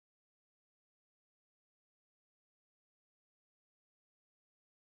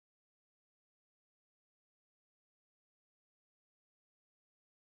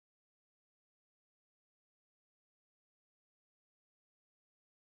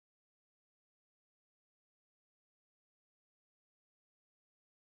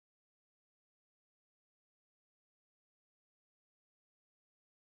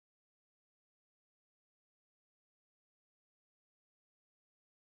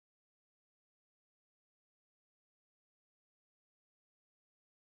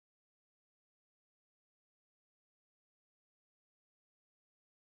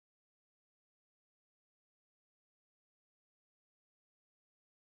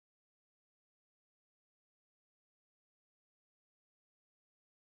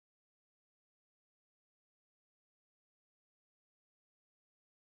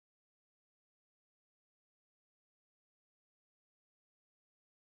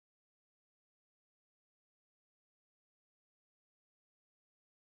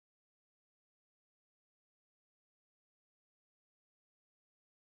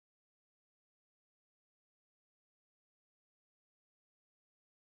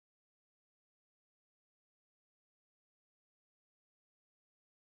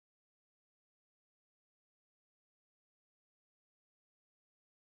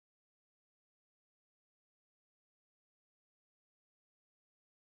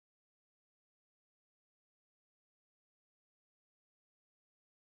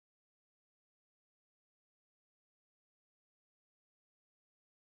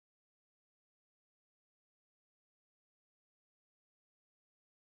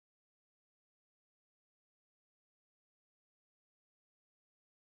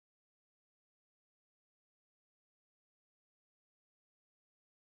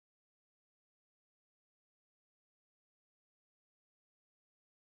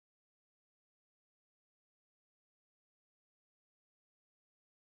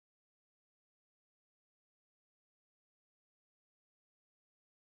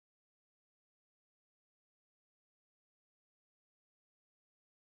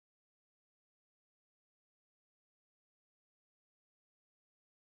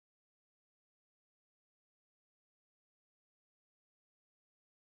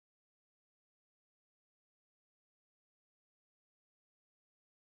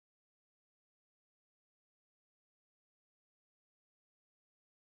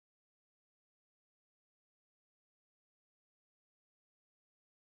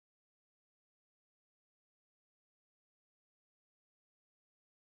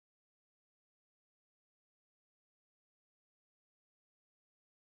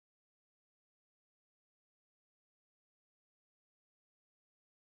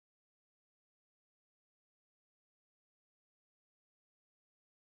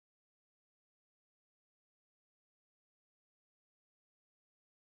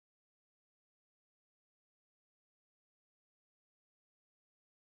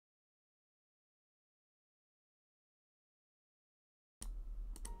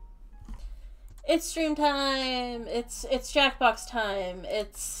It's stream time. It's Jackbox time.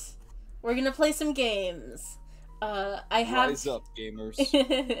 We're gonna play some games. I have Rise up, gamers.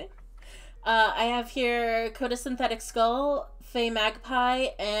 I have here Kota SintheticSkull,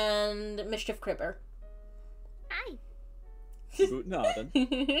 FaeMagpie, and ItsKriber. Hi. Guten Abend.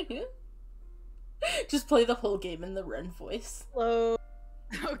 Just play the whole game in the Ren voice. Hello.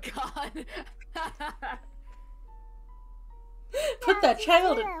 Oh God. Put that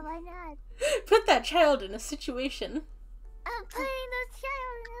child in. Why not? Put that child in a situation. I'm putting the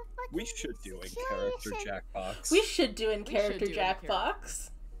child in a fucking We should do in character situation. Jackbox. We should do in character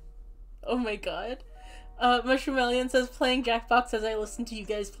Jackbox. Oh my god. Mushroom Alien says playing Jackbox as I listen to you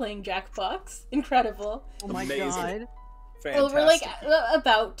guys playing Jackbox. Incredible. Oh my Amazing. god. Fantastic. Well, we're like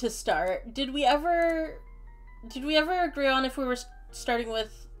about to start. Did we ever agree on if we were starting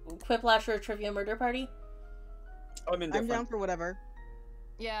with Quiplash or Trivia Murder Party? I'm I'm indifferent. down for whatever.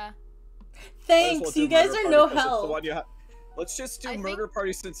 Yeah. Thanks, Might as well you do guys Murder are Party no 'cause it's the help. one you Let's just do I Murder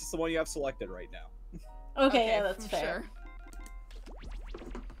Party since it's the one you have selected right now. Okay, yeah, that's fair.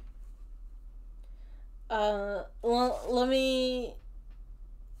 Sure. Well, let me...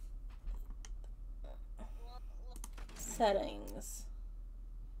 Settings.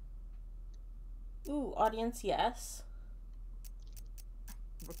 Ooh, audience, yes.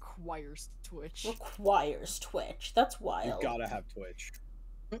 Requires Twitch. Requires Twitch. That's You wild. gotta have Twitch.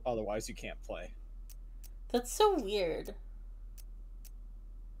 Otherwise you can't play. That's so weird.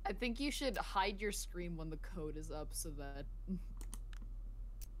 I think you should hide your screen when the code is up so that.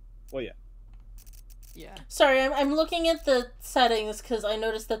 Well, yeah. Yeah. Sorry, I'm looking at the settings because I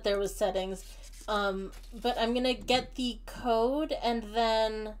noticed that there was settings. But I'm gonna get the code and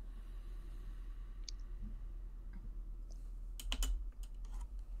then...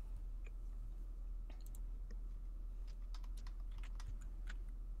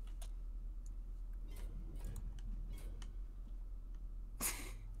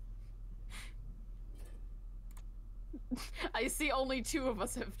 I see only 2 of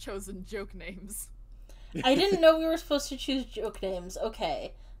us have chosen joke names. I didn't know we were supposed to choose joke names.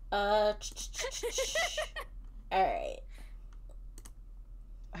 Okay. Alright.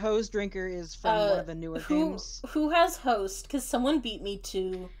 Hose Drinker is from one of the newer games. Who has host? Because someone beat me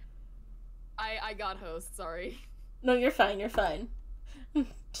to... I got host, sorry. No, you're fine, you're fine.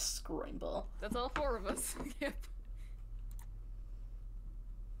 Scramble. That's all 4 of us. Yep.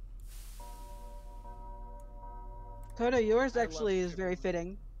 Kota, yours I actually love is very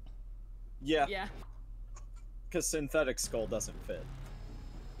fitting. Yeah, Yeah. because Synthetic Skull doesn't fit.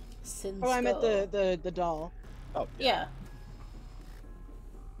 Sin Oh, I meant skull. the doll. Oh, Yeah.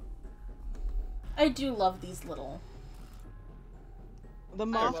 I do love these little... The love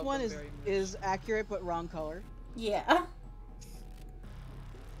moth them one very much. is accurate but wrong color. Yeah.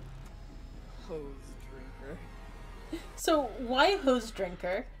 Hose drinker. So, why hose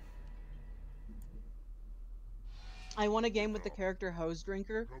drinker? I won a game with the character Hose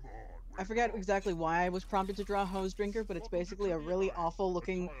Drinker. I forget exactly why I was prompted to draw Hose Drinker, but it's basically a really awful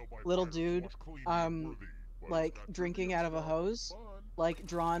looking little dude, like drinking out of a hose, like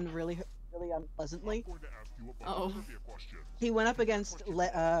drawn really unpleasantly. Oh. He went up against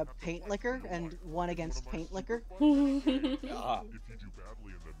Paint Liquor and won against Paint Liquor. Ah, If you do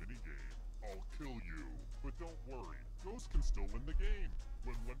badly in the minigame, I'll kill you. But don't worry, Ghost can still win the game.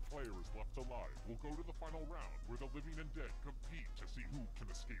 When one player is left alive, we'll go to the final round, where the living and dead compete to see who can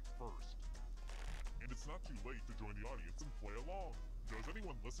escape first. And it's not too late to join the audience and play along. Does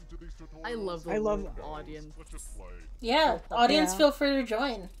anyone listen to these tutorials? I love the I love- audience. Let's just play. Yeah, audience Yeah. feel free to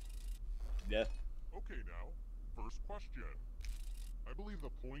join. yeah. Okay now, first question. I believe the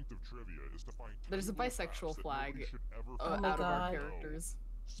point of trivia is to find There's a tiny little bisexual facts that flag, nobody should ever Oh find my out of our God. characters.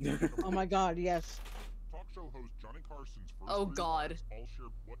 Oh my god, yes. Talk show host Johnny Carson's first Oh 3 God. lines all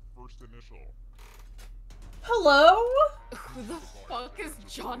shared what first initial? Hello? Who the fuck is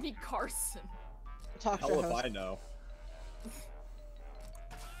Johnny Carson? Talk show Hell if host. I know.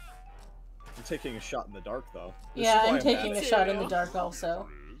 I'm taking a shot in the dark, though. This Yeah, is why I'm taking mad a at shot in too. the dark also.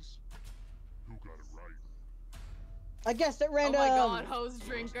 Is, who got it right? I guessed at Oh random. my god, hose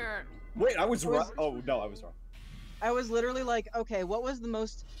drinker. you. Wait, I was I right. was- Oh, no, I was wrong. I was literally like, okay, what was the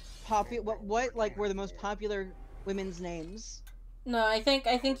most popular? What like were the most popular women's names? No, I think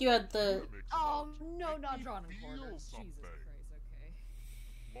you had the... Oh no, not Make drawn me in corner. feel Jesus something. Christ,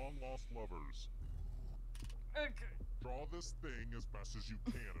 Long lost lovers. okay. Draw this thing as best as you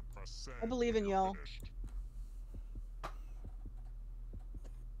can and press send. I believe when in you're y'all. finished.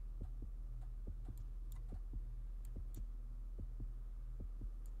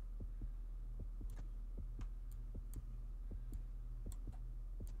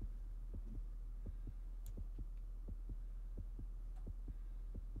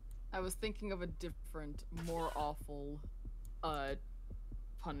 was thinking of a different, more awful,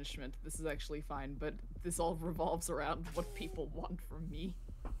 punishment. This is actually fine, but this all revolves around what people want from me.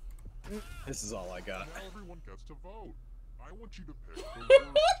 This is all I got. Now everyone gets to vote. I want you to pick the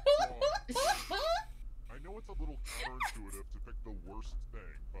worst drawing. I know it's a little counterintuitive to pick the worst thing,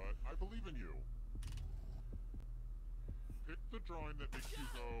 but I believe in you. Pick the drawing that makes you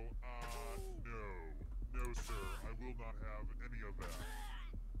go, no. No, sir, I will not have any of that.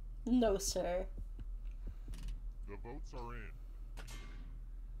 No, sir. The votes are in.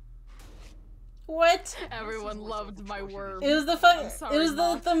 What? Everyone loved my worm. It was the sorry, it was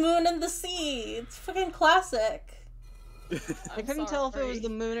Mom. the moon and the sea. It's fucking classic. I couldn't tell if it was the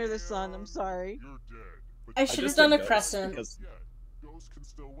moon or the sun. I'm sorry. You're dead. But I I should have just done did a ghosts crescent. because yet, ghosts can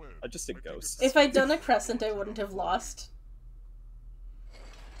still win. I just did think ghosts. it's- If I'd done a crescent, I wouldn't have lost.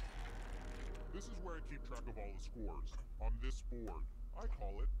 This is where I keep track of all the scores. On this board. I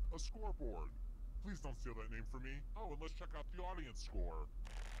call it a scoreboard. Please don't steal that name from me. Oh, and let's check out the audience score.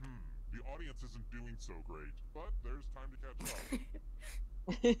 The audience isn't doing so great, but there's time to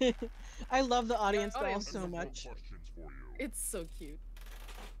catch up. I love the audience Yeah, doll audience so Couple much. questions for you. It's so cute.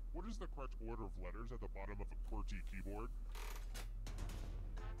 What is the correct order of letters at the bottom of a QWERTY keyboard?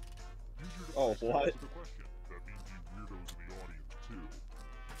 Use your Oh, device to what? answer the question. That means you weirdos in the audience, too.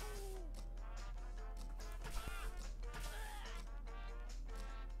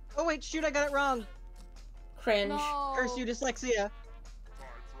 Oh wait, shoot, I got it wrong. Cringe. No. Curse you, dyslexia. Time's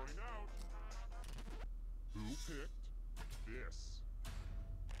running out. Who picked this?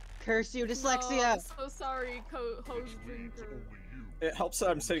 Curse you, No, dyslexia. I'm so sorry, hose Which means drinker. only you. It helps that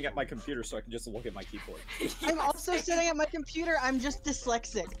I'm sitting at my computer so I can just look at my keyboard. I'm also sitting at my computer. I'm just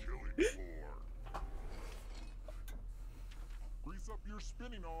dyslexic. Killing floor. Grease up your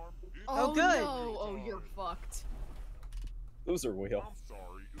spinning arm. It's Oh, good. No. Oh, time. you're fucked. Those are real. I'm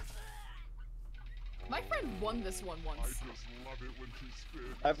sorry. My friend won this one I once. just love it when she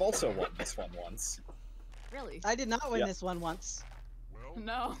spins. I've also won this one once. Really? I did not win Yeah. this one once. Well,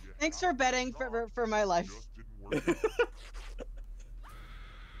 No. you Thanks have for betting to for my life. Just didn't work out.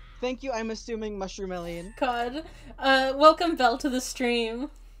 Thank you, I'm assuming Mushroom Alien. God. Welcome Belle to the stream.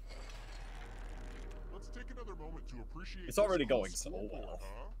 Let's take another moment to appreciate It's already this going so scoreboard, well.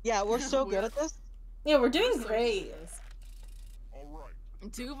 huh? Yeah, we're so good at this. Yeah, we're doing So great. yes. All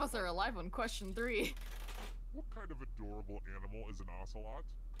right. Two of us are alive on question 3. What kind of adorable animal is an ocelot?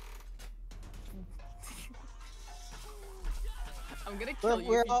 I'm gonna kill you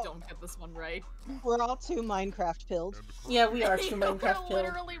we're if you all- don't get this one right. We're all too Minecraft pilled. And the Yeah, we are We're two Minecraft killed.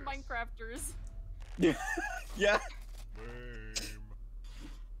 literally Minecrafters. Yeah. Yeah. Lame.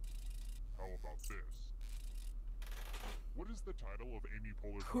 How about this? What is the title of Amy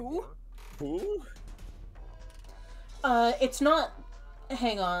Poehler's Who? memoir? Who? It's not.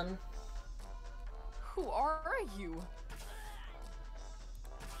 Hang on. Who are you?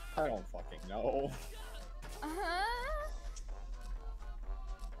 I don't fucking know.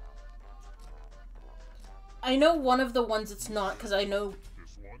 I know one of the ones it's not because I know.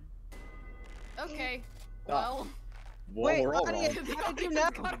 This one? Okay. Ah. Well, Well, Wait, we're all how do wrong. you- How did you the know?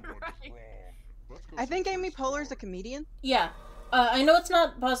 audience got it Everyone's right. wrong. Let's go I think see Amy this Poehler's a one. comedian. Yeah. I know it's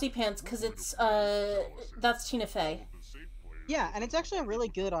not Bossy Pants because it's that's Tina Fey. The safe place Yeah, and it's actually a really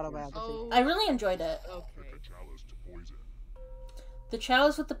good autobiography. Oh, I really enjoyed it. with okay. the chalice to poison. The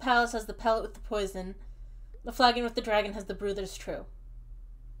chalice with the palace has the pellet with the poison. The flagon with the dragon has the brew that is true.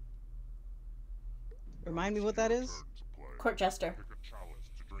 Remind me what that is? Turn to play. Court jester. Pick a chalice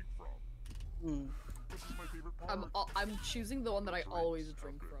to drink from. Hmm. This is my favorite part. I'm choosing the one that I Drinks always have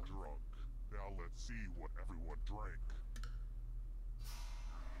drink been from. drunk. Now let's see what everyone drank.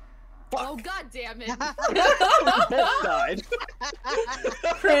 Oh god damn it! Both died.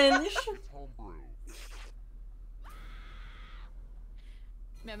 Cringe. It's homebrew.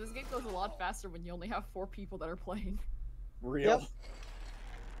 Man, this game goes a lot faster when you only have 4 people that are playing. Real. Yep.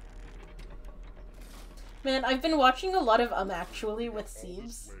 Man, I've been watching a lot of Actually with All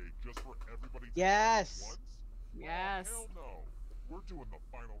this Siebes. way just for everybody to Yes. drink once? Yes. Hell no. We're doing the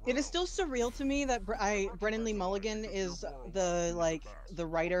final round. It is still surreal to me that Brennan Lee Mulligan is the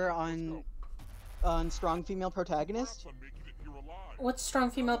writer on Strong Female Protagonist. Congrats on making it here alive. What's strong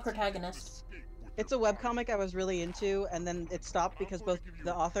female protagonist? Escape with It's a your life. webcomic I was really into, and then it stopped because both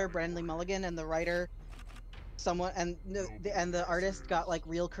the author Brennan Lee Mulligan and the writer, and the artist got like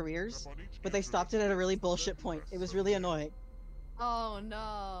real careers, but they stopped it at a really bullshit point. It was really annoying. Oh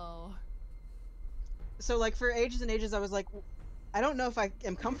no. So like for ages and ages, I was like, I don't know if I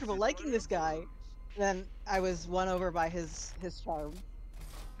am comfortable liking this guy. Then I was won over by his charm.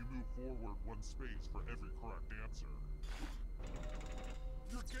 You move forward one space for every correct answer.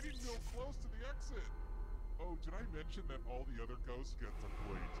 You're getting real close to the exit. Oh, did I mention that all the other ghosts get to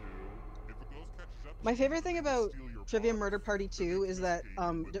play too? If a ghost catches up, My favorite thing about Trivia Murder Party 2 is that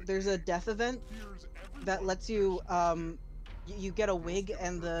there's a death event that lets you you get a wig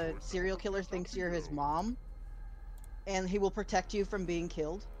and the serial killer thinks you're his mom, and he will protect you from being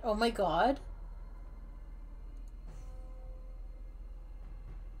killed. Oh my god.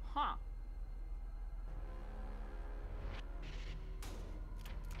 Huh.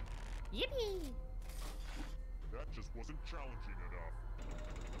 Yippee! that just wasn't challenging enough.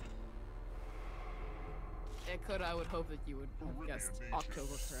 Kota, I would hope that you would have guessed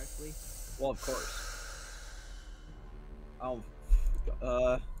October correctly. Well, of course.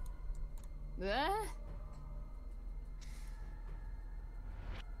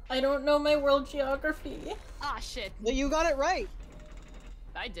 I don't know my world geography. Ah, shit. But you got it right.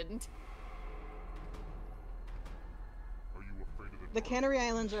 I didn't. Are you afraid of The Canary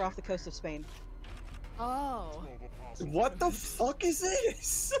Islands are off the coast of Spain. Oh. What the fuck is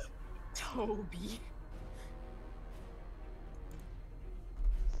this? Toby.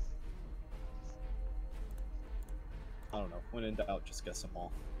 I don't know. When in doubt, just guess them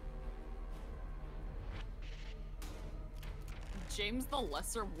all. James the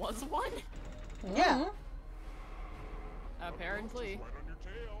Lesser was one? Yeah. Apparently.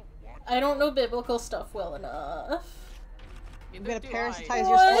 I don't know biblical stuff well enough. I'm gonna parasitize What?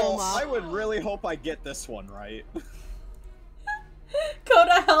 your soul, I Mom. would really hope I get this one right.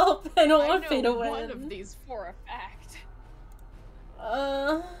 Kota, help! I don't want I Faye know to one of win. these for a fact.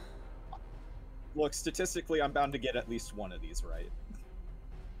 Look, statistically, I'm bound to get at least one of these right.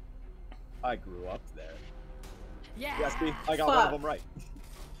 I grew up there. Yeah. Yes, B, I got one of them right.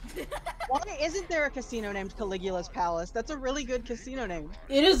 Why isn't there a casino named Caligula's Palace? That's a really good casino name.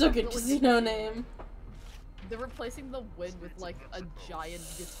 It is a good casino name. They're replacing the wind with like a giant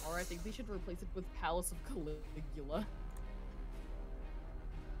guitar. I think they should replace it with Palace of Caligula.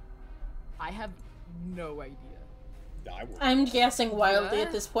 I have no idea. I would. I'm guessing wildly Yeah.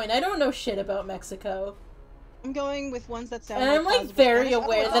 at this point. I don't know shit about Mexico. I'm going with ones that sound And I'm like plausible very Spanish.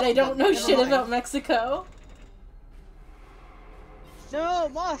 aware Oh, that I don't know never shit mind. about Mexico. No,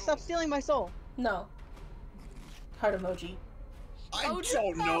 Ma, stop stealing my soul. No. Heart emoji. I Oh,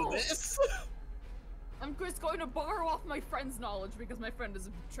 don't know no. this! I'm just going to borrow off my friend's knowledge because my friend is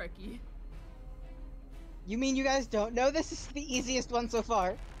a Trekkie. You mean you guys don't know? This is the easiest one so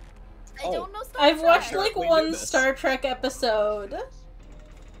far. I Oh. don't know Star I've Trek. watched like We knew one this. Star Trek episode.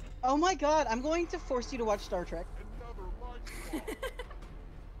 Oh my god, I'm going to force you to watch Star Trek. another life swap.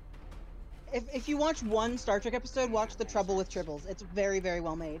 If you watch one Star Trek episode, watch The Trouble with Tribbles. It's very, very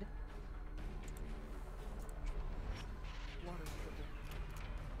well made.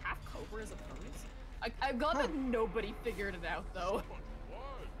 Half Cobra is a pose? I'm glad that nobody figured it out though.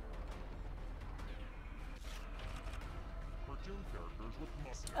 Cartoon characters with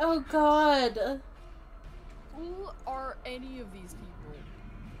mustache. Oh god. Who are any of these people?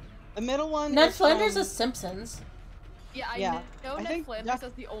 The middle one Ned is Flanders from... is Simpsons. Yeah, I Yeah, know I Ned think Flanders. Jack-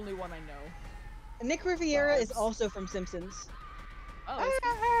 That's the only one I know. Nick Riviera is Vibes. also from Simpsons.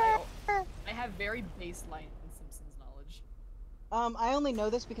 Oh, I have very baseline Simpsons knowledge. I only know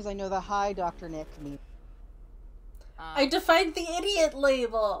this because I know the Hi Dr. Nick meme. I defied the idiot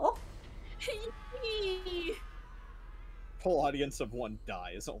label. Whole audience of one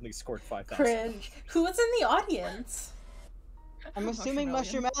dies, only scored 5,000. Cringe. Who was in the audience? I'm assuming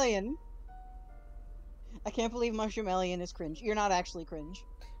Mushroomellion. I can't believe Mushroomellion is cringe. You're not actually cringe.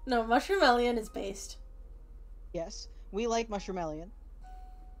 No, Mushroomellion is based. Yes, we like Mushroomellion.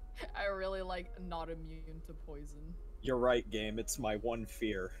 I really like not immune to poison. You're right, game. It's my one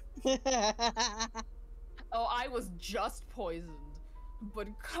fear. Oh, I was just poisoned, but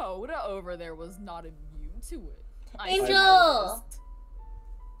Kota over there was not immune to it. Angel! Angel!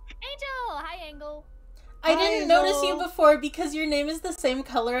 Hi, Angel! I Hi, didn't notice you Angel. before because your name is the same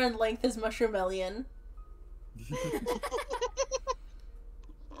color and length as Mushroomellion.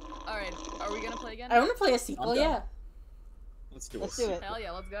 Alright, are we gonna play again? I want to play a sequel, I'm down. yeah. Let's do Let's it. do it. Hell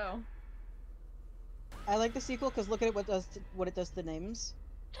yeah, let's go. I like the sequel because look at it what it does to the names.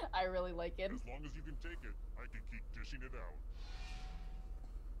 I really like it. As long as you can take it, I can keep dishing it out.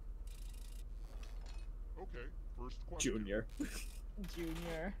 Okay, first question. Junior.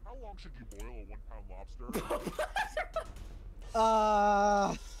 Junior. How long should you boil a 1-pound lobster?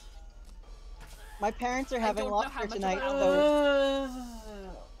 My parents are having don't know how lobster much tonight, of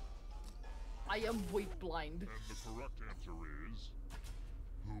so I am weight blind. And the correct answer is...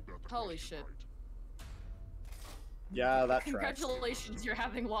 Who got the Holy question shit. right? Yeah, that tracks. Congratulations, you're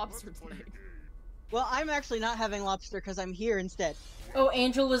having lobster Let's play a tonight. game. Well, I'm actually not having lobster because I'm here instead. Oh,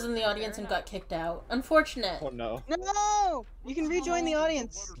 Angel was in the audience and got kicked out. Unfortunate. Oh no. No! You can rejoin the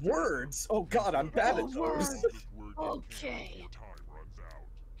audience. Words! Oh god, I'm bad at those. Okay.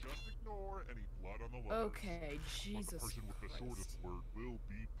 Just ignore any blood on the letters. Okay, But the Jesus person with the Christ. shortest word will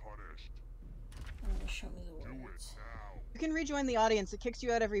be punished. Show me the Do it words. now. You can rejoin the audience. It kicks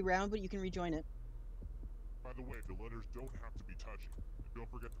you out every round, but you can rejoin it. By the way, the letters don't have to be touching. And don't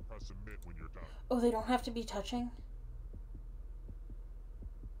forget to press submit when you're done. Oh, they don't have to be touching?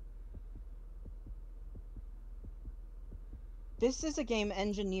 This is a game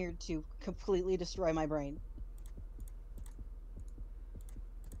engineered to completely destroy my brain.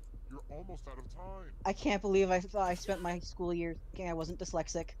 You're almost out of time. I can't believe I thought I spent my school year thinking I wasn't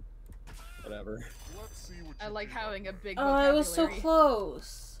dyslexic. Whatever. Let's see what I you like did. having a big Oh, I was so vocabulary.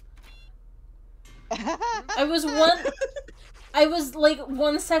 close. I was like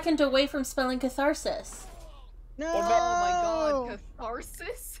 1 second away from spelling catharsis. No! Oh my god,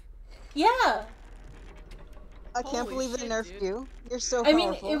 catharsis? Yeah. I can't Holy believe they shit, nerfed dude. you. You're so I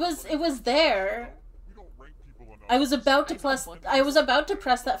mean, powerful. it was there. We don't rank people enough. I was about to Nice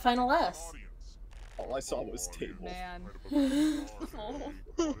press that final S. All I saw was tables. Man.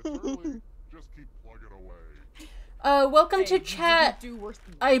 Just keep plugging away. Welcome Hey, to you chat. didn't do worse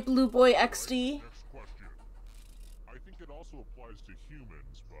than I Blue Boy XD. Next question. I think it also applies to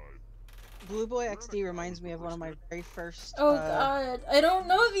humans, but Blue Boy XD reminds me of one of my very first. Oh god, I don't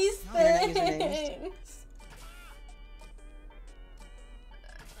know these Internet things. usernames.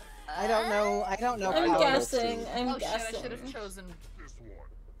 I don't know. I don't know. I'm I don't know guessing. too. I'm Oh shit, I should guessing. have chosen. this one.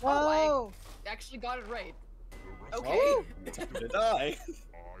 Whoa! Actually got it right. The rest Okay. Oh, did I? I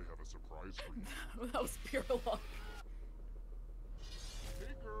have a surprise for you. That was pure luck.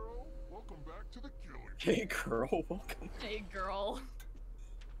 Hey girl, welcome back to the killing. Hey girl, welcome. Hey girl.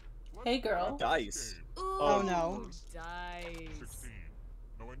 Let's Hey, girl. play this Dice. game. Ooh, Oh, no. Dice. 16.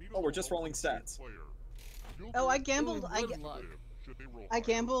 Now I need a Oh, we're just little rolling help from the stats. player. You'll Oh, be I gambled. Ooh, I, good luck. Should they roll I higher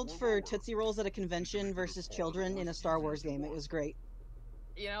gambled or for lower? Tootsie Rolls at a convention versus children in a Star Wars game. It was great.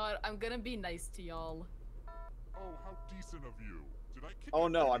 You know what? I'm gonna be nice to y'all. Oh, how decent of you. Did I kick Oh your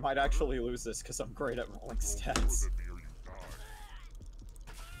no, I baby might brother? actually lose this because I'm great at rolling Roll more stats. than me or you die.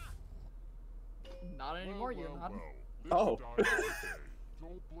 Not anymore, you're not. Live Oh. or die every day.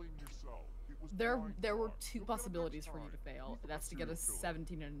 Don't blame yourself. It was There my were fault. two You'll get it possibilities next for you to time. fail. You That's to got get a serial killer.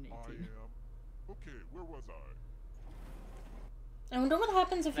 17 and an I 18. am. Okay, where was I? I wonder what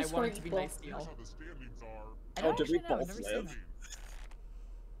happens if I you score wanted to be equal. nice to Here's y'all. how the standings are. I Oh, don't did we actually know, I've both never seen live? it.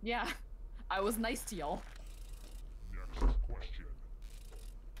 Yeah, I was nice to y'all. Next question.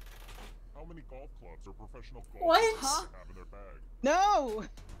 How many golf clubs or professional golfers What? do you Huh? have in their bag? No!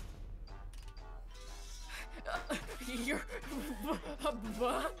 You're.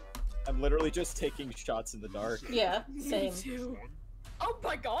 I'm literally just taking shots in the dark. Yeah, Me same. too. Oh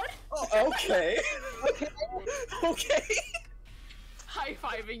my god! Oh, okay. Okay. High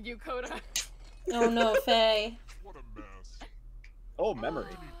fiving you, Kota. Oh no, Faye. What a mess. Oh, memory. I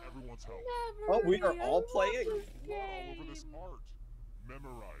need everyone's help. Oh, we are all playing? Blood all over this art.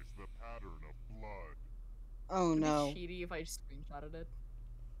 Memorize the pattern of blood. Oh Would it no. be cheaty if I screenshotted it?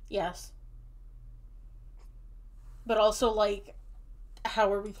 Yes. But also, like,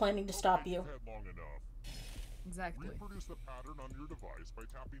 how are we planning to stop Okay, you? you've had long enough. Exactly. Reproduce the pattern on your device by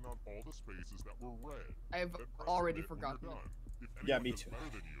tapping on all the spaces that were red. I've Then press already submit when you're forgotten it. done. If Yeah, anyone me does too. better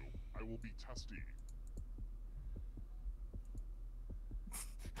than you, I will be testy.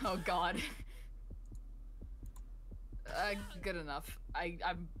 Oh god. Good enough.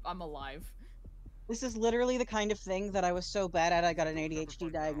 I'm alive. This is literally the kind of thing that I was so bad at I got an Don't ever ADHD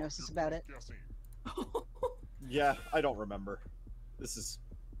find out. diagnosis You're about it. just guessing. Yeah, I don't remember. This is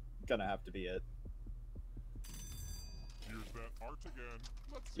gonna have to be it. Here's that art again.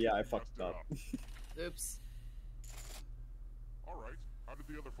 Let's see Yeah, if I you fucked messed it up. Oops. Alright, how did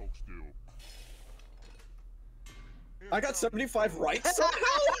the other folks do? I got 75 right somehow?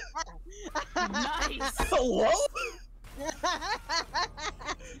 Nice! Hello? Hey,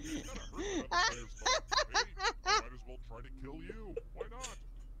 I might as well try to kill you. Why not?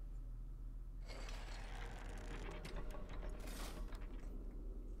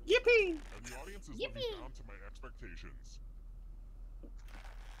 Yippee! And the audience is living down to my expectations.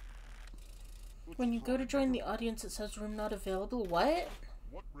 Let's When you go to try join the river. audience, it says room not available. What?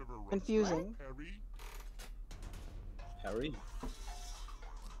 What river runs Confusing. through Harry? Harry?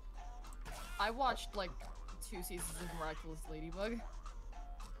 I watched like 2 seasons of Miraculous Ladybug.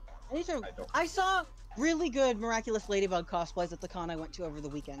 I need to. I don't. I saw really good Miraculous Ladybug cosplays at the con I went to over the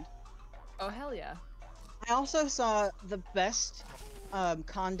weekend. Oh hell yeah. I also saw the best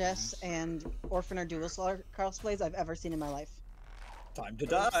Condes and Orphaner Dual cosplays I've ever seen in my life. Time to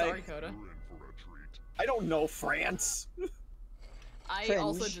die. Sorry, Kota. I don't know France. I Cringe.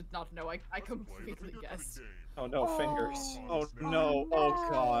 also did not know. I completely guessed. Oh no, fingers. Oh no. Oh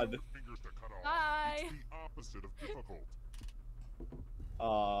god. Bye. It's the opposite of difficult.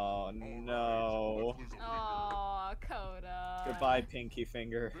 Oh no. Aw, Kota. Goodbye, pinky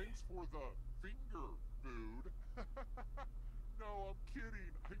finger. Thanks for the finger food. No, I'm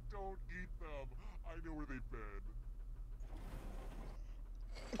kidding. I don't eat them. I know where they've been.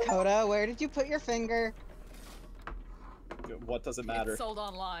 Kota, where did you put your finger? What does it matter? It's sold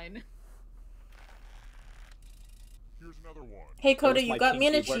online. Here's another one. Hey Kota, There's you my got me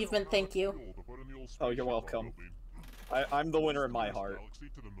an pinky. achievement, thank you. Oh, you're welcome. I'm the winner in my heart. Galaxy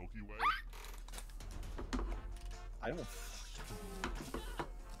to the Milky Way. I don't.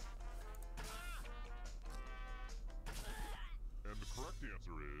 And the correct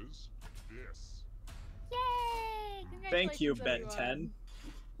answer is this. Yay! Thank you, Congratulations, Ben 10.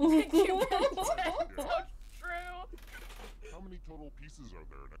 everyone. Thank you, Ben 10. So true. How many total pieces are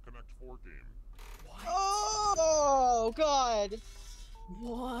there in a Connect 4 game? Oh god!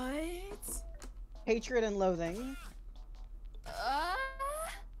 What? Hatred and loathing.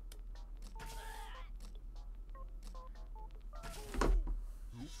 Who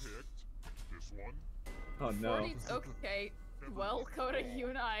picked this one? Oh no. 40, okay. Well, Kota, you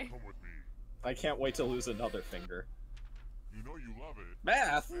and I. Come with me. I can't wait to lose another finger. You know you love it.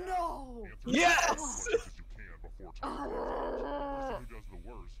 Math! No! Answer Yes! as much as you can before time passes. The person who does the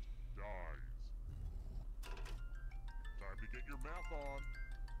worst dies. Time to get your math on.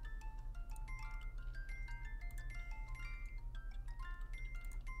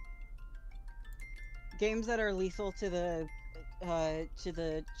 Games that are lethal to the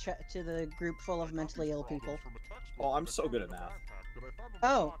group full of mentally ill people. Oh, I'm so good at math.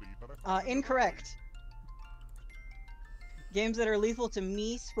 Oh, incorrect. Games that are lethal to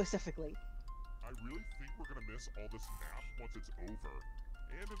me specifically. I really think we're gonna miss all this math once it's over.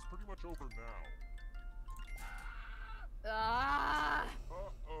 And it's pretty much over now. Ah!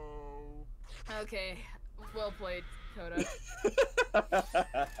 Uh-oh. Okay. Well played, Kota.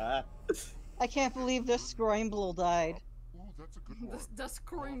 I can't believe this Scrimble died. Ooh, that's a good one. The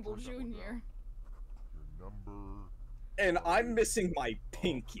Scrimble Jr. Your number... And I'm missing my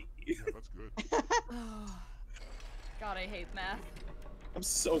pinky. Yeah, that's good. God, I hate math. I'm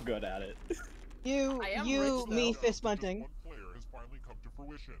so good at it. You, I am you, rich, me, though. fist bunting. One player has finally come to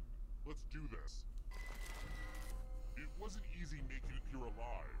fruition. Let's do this. It wasn't easy making it here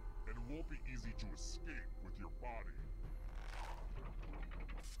alive, and it won't be easy to escape with your body.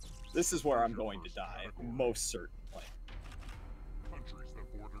 This is where I'm going to die, most certainly. Countries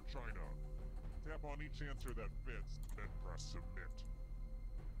that border China. Tap on each answer that fits, then press submit.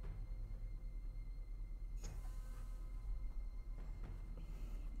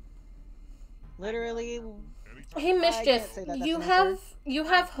 Literally. Anytime Hey Mischief, say that, you that's an answer.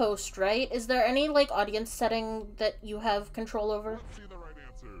 have host, right? Is there any like audience setting that you have control over? Let's see the right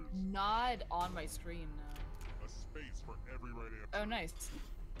answers. Not on my screen, no. A space for every right answer. Oh, nice.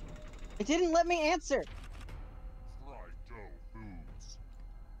 It didn't let me answer. Try dough foods.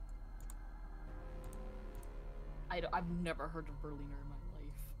 I've never heard of Berliner in my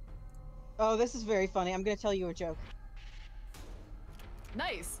life. Oh, this is very funny. I'm gonna tell you a joke.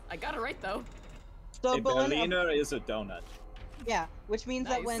 Nice. I got it right though. So A Berliner is a donut. yeah, which means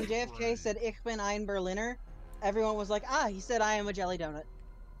that when Nice. JFK said "Ich bin ein Berliner," everyone was like, "Ah, he said I am a jelly donut."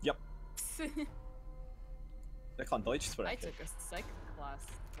 Yep. I kann Deutsch I sprechen. took a psych class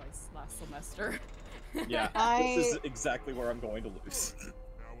twice last semester. Yeah, I- this is exactly where I'm going to lose.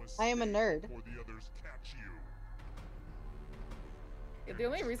 I am a nerd. Before the others catch you. Yeah, the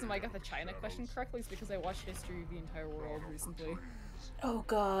only reason why I got the China question correctly is because I watched History of the Entire World recently. Oh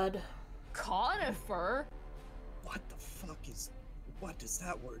god. Conifer? What the fuck is... What does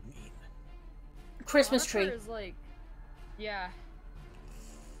that word mean? Christmas Conifer tree. is like... Yeah.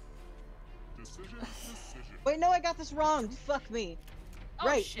 Decision. Wait, no, I got this wrong. Fuck me. Oh,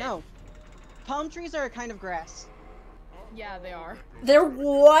 right, shit. no. Palm trees are a kind of grass. Yeah, they are. They're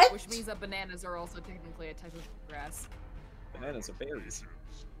what? Which means that bananas are also technically a type of grass. Bananas are berries.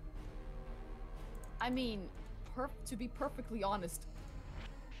 I mean, to be perfectly honest,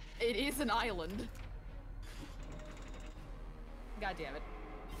 it is an island. God damn it.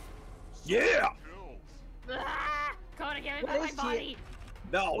 Yeah! Kills. Ah! Kota, give me What back my is body!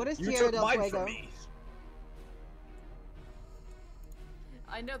 No, What is you Tierra took del mine Fuego? from me.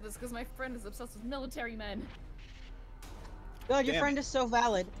 I know this because my friend is obsessed with military men. God, your Damn. friend is so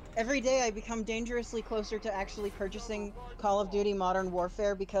valid. Every day I become dangerously closer to actually purchasing Call of Duty Modern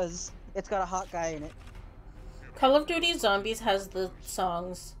Warfare because it's got a hot guy in it. Call of Duty Zombies has the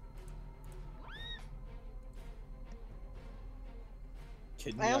songs.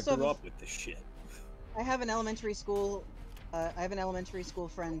 Kid I me, I also grew have a- up with this shit. I have an elementary school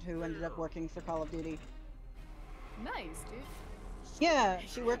friend who ended up working for Call of Duty. Nice, dude. Yeah,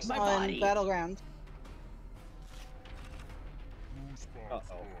 she works My on body. Battleground.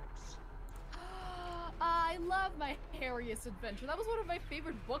 Uh-oh. I love My Hairiest Adventure. That was one of my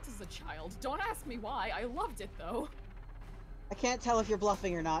favorite books as a child. Don't ask me why. I loved it though. I can't tell if you're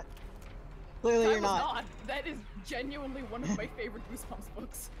bluffing or not. Clearly I you're was not. That is genuinely one of my favorite Goosebumps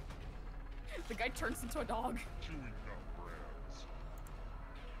books. The guy turns into a dog. Chewing gum brands.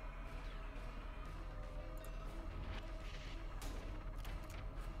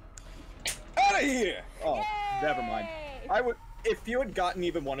 Out of here! Oh, Yay! never mind. I would. If you had gotten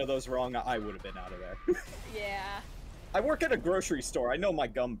even one of those wrong, I would have been out of there. Yeah. I work at a grocery store. I know my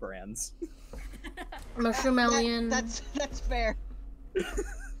gum brands. Mushroomellion. That's fair.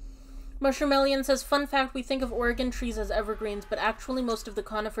 Mushroomellion says, fun fact, we think of Oregon trees as evergreens, but actually most of the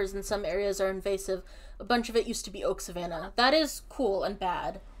conifers in some areas are invasive. A bunch of it used to be oak savanna. That is cool and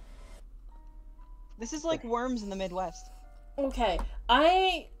bad. This is like worms in the Midwest. Okay,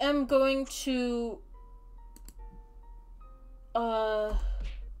 I am going to... I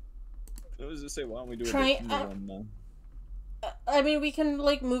was gonna say, why don't we do a Try- different one? I mean, we can,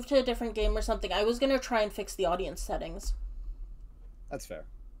 like, move to a different game or something. I was gonna try and fix the audience settings. That's fair.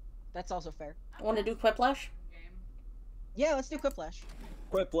 That's also fair. Want to do Quiplash? Yeah, let's do Quiplash.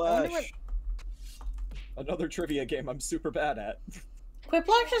 Quiplash. Another trivia game I'm super bad at.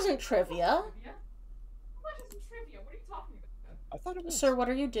 Quiplash isn't trivia. What is trivia? What are you talking about? I thought it was. Sir, what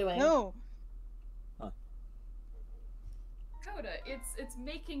are you doing? No. Kota, it's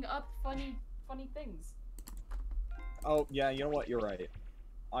making up funny things. Oh yeah, you know what? You're right.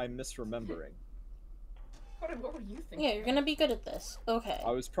 I'm misremembering. Kota, what were you thinking? Yeah, you're gonna be good at this. Okay.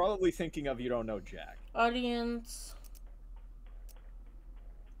 I was probably thinking of You Don't Know Jack. Audience.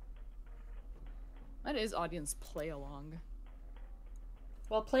 That is audience play along.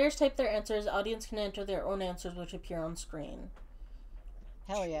 While players type their answers, audience can enter their own answers which appear on screen.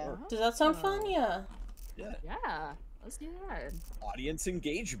 Hell yeah. Sure. Does that sound fun? Yeah. Yeah. Yeah, let's do that. Audience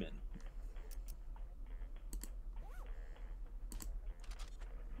engagement.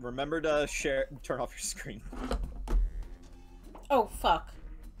 Remember to turn off your screen. Oh, fuck.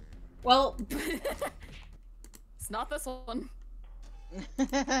 Well, It's not this one.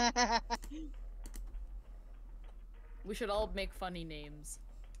 We should all make funny names.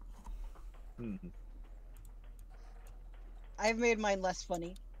 I've made mine less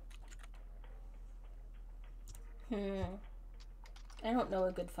funny. I don't know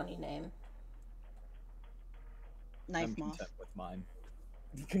a good funny name. Knife I'm moth. content with mine.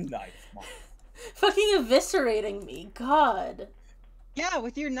 Knife moth. Fucking eviscerating me, God. Yeah,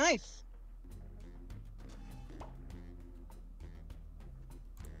 with your knife.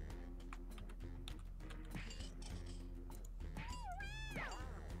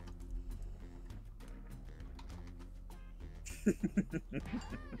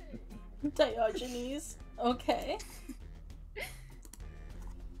 Diogenes. Okay.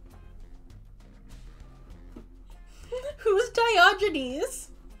 Who's Diogenes?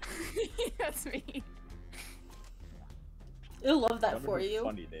 That's me. I love I that wonder for who you.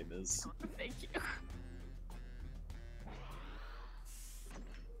 funny name is. Thank you.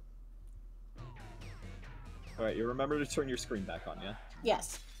 Alright, you remember to turn your screen back on, yeah?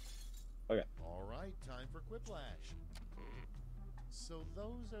 Yes. Okay. All right, time for Quiplash. So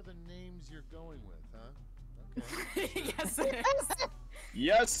those are the names you're going with, huh? Okay. Yes, it is.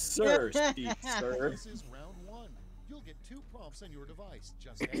 Yes, sir, Steve, sir. This is round one. You'll get 2 prompts on your device.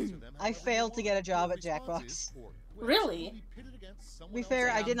 Just answer them. I however you failed to want. get a job Your at Jackbox. responses or questions Really? will be pitted against To someone be fair,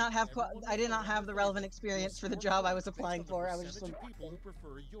 else. I did not have Everyone I did not will have the vote. relevant experience for the Your job I was score applying based on for. the I was just percentage like, of people who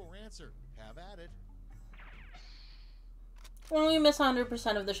prefer your answer. Have at it. Well, you miss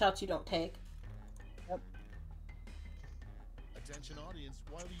 100% of the shots you don't take. Attention audience,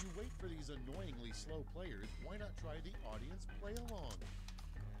 while you wait for these annoyingly slow players, why not try the audience play along?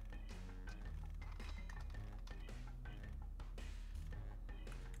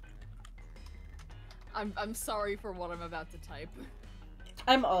 I'm sorry for what I'm about to type.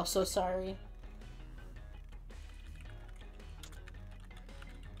 I'm also sorry.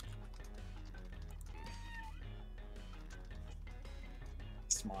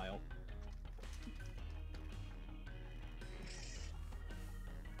 Smile.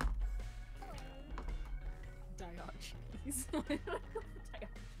 Diogenes.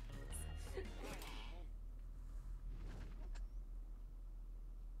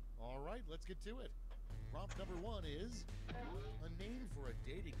 Alright, let's get to it. Prompt number 1 is a name for a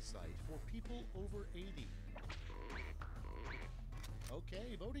dating site for people over 80.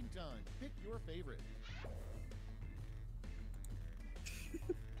 Okay, voting time. Pick your favorite.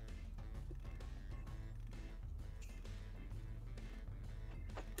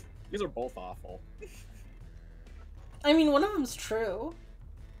 These are both awful. I mean, one of them's true.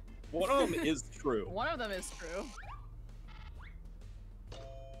 One of them is true. One of them is true.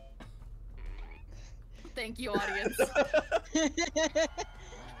 Thank you, audience.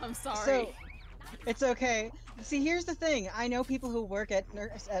 I'm sorry. So, it's okay. See, here's the thing. I know people who work at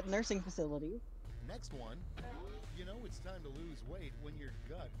nursing facilities. Next one. You know it's time to lose weight when your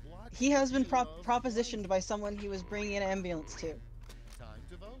gut blocks. He has been you of propositioned by someone he was bringing an ambulance to. Time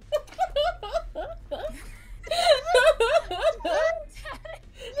to vote.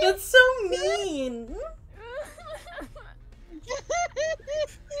 That's so mean.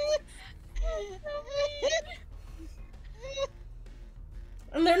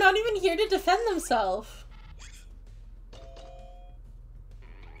 And they're not even here to defend themselves.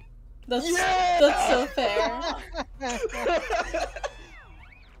 That's so fair.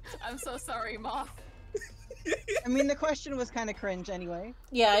 I'm so sorry, Moth. I mean, the question was kind of cringe anyway.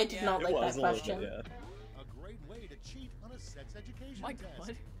 Yeah, I did Yeah. not It like was that a little question. bit, yeah. A great way to cheat on a sex education My test.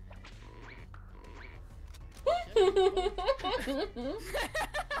 God. Okay, vote.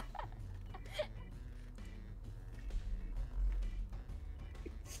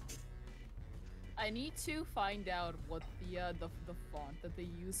 I need to find out what the font that they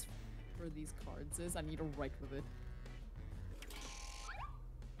use for these cards is. I need to write with it.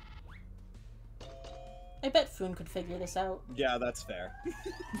 I bet Foon could figure this out. Yeah, that's fair.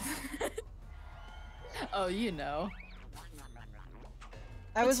 Oh, you know.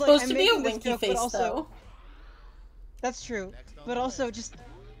 I was It's like, supposed I'm to be a making this winky joke, but face, also though. that's true. Next on But the also, list. just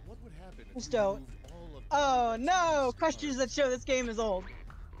What would happen if Just you don't. removed all of oh the no, cards? questions that show this game is old.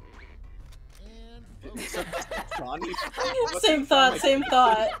 And vote. Johnny, Same thought, same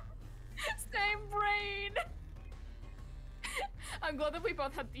thought. Same brain! I'm glad that we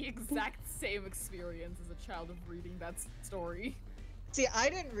both had the exact same experience as a child of reading that story. See, I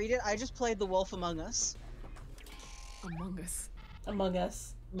didn't read it. I just played The Wolf Among Us. Among Us. Among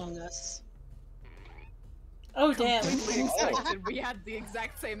Us. Among Us. Oh, damn. Completely expected. We had the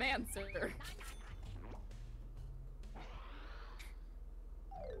exact same answer.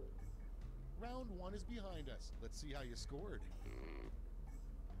 Round 1 is behind us. Let's see how you scored.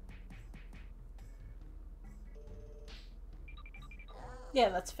 Yeah,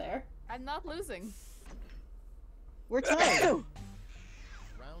 that's fair. I'm not losing. We're tied. Round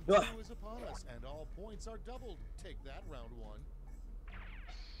 2 is upon us, and all points are doubled. Take that, round 1.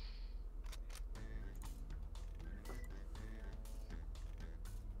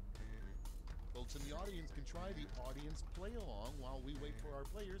 Folks in the audience can try the audience play along while we wait for our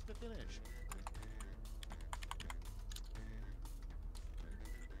players to finish.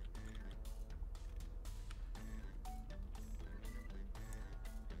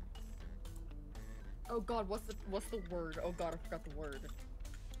 Oh god, what's the word? Oh god, I forgot the word.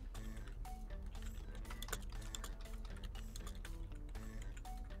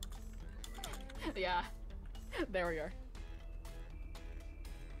 Yeah. There we are.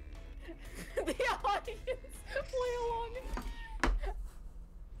 The audience play along.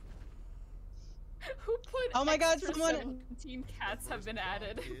 Who put Oh my god, extra someone- 17 cats have been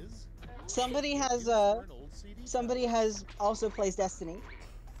added. Is Somebody has an old CD somebody has also plays Destiny.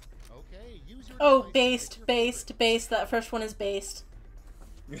 Okay, use your Oh, device to based, pick your based, favorite. based. That first one is based.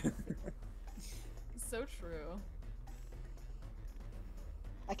 So true.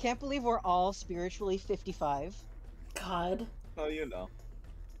 I can't believe we're all spiritually 55. God. Oh, you know.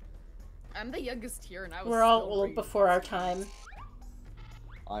 I'm the youngest here, and I was. We're all still old raised. before our time.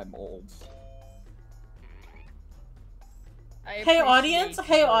 I'm old. I Hey appreciate audience, you.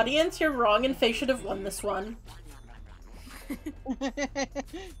 hey audience, you're wrong and Faye should have won this one.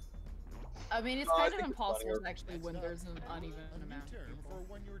 I mean, it's Oh, I kind of think it's impossible funnier. to actually win. There's an uneven A new amount of term people.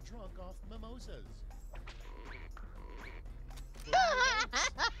 for when you're drunk off mimosas.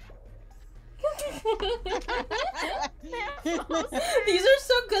 These are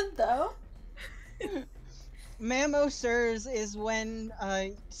so good though. Mammo sirs is when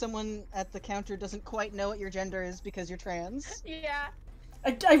someone at the counter doesn't quite know what your gender is because you're trans. Yeah.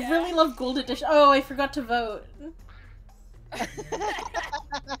 I Yeah. really love Gold Edition. Oh, I forgot to vote.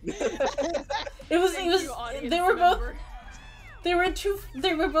 It was, Thank it was, you, audience they were both, member.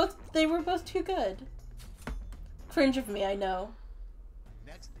 they were both too good. Cringe of me, I know.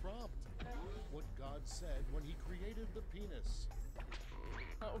 Next prompt. What God said when he created the penis.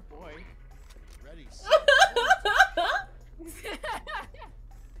 Oh boy. Ready, set,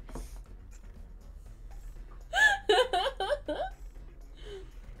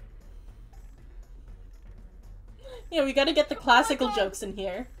 Yeah, we gotta get the classical jokes in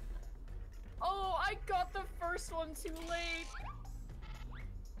here. Oh, I got the first one too late.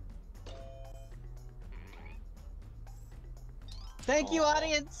 Thank you,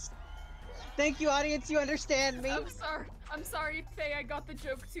 audience. Thank you, audience. You understand me. I'm sorry, Faye. I got the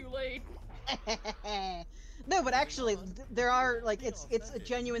joke too late. No, but actually, there are like it's a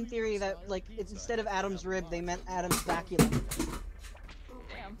genuine theory that like it's, instead of Adam's rib, they meant Adam's vacuum.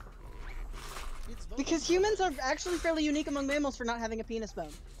 Damn. Because humans are actually fairly unique among mammals for not having a penis bone.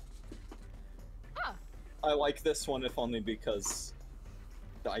 Huh. I like this one if only because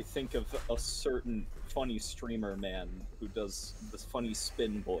I think of a certain funny streamer man who does this funny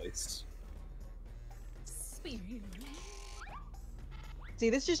spin voice. See,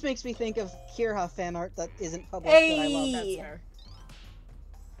 this just makes me think of Kirha fan art that isn't published Hey! that I love.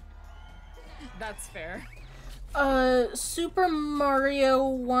 That's fair. Super Mario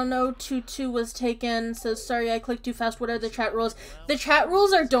 1022 was taken, says, sorry, I clicked too fast. What are the chat rules? The chat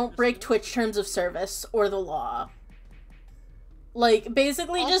rules are don't break Twitch terms of service or the law. Like,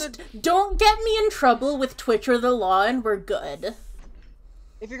 basically Also, just don't get me in trouble with Twitch or the law and we're good.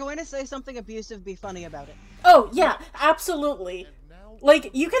 if you're going to say something abusive, be funny about it. Oh, yeah, absolutely.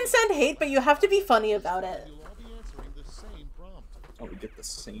 Like, you can send hate, but you have to be funny about it. You'll all be answering the same prompt. Oh, we get the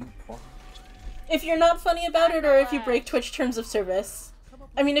same prompt. If you're not funny about it, or if you break Twitch terms of service.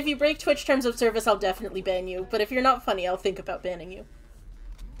 I mean, if you break Twitch terms of service, I'll definitely ban you, but if you're not funny, I'll think about banning you.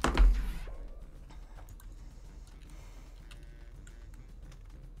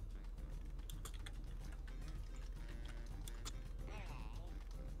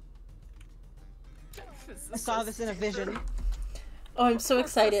 I saw this in a vision. Oh, I'm so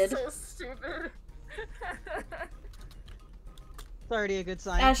excited. So stupid. It's already a good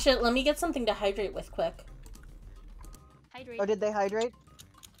sign. Ah, shit, let me get something to hydrate with quick. Hydrate. Oh, did they hydrate?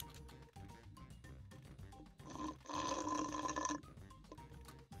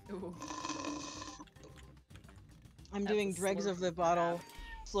 Ooh. I'm That's doing a dregs slurp of the bottle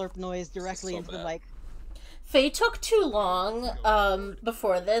slurp noise directly So into the bad. mic. Faye took too long,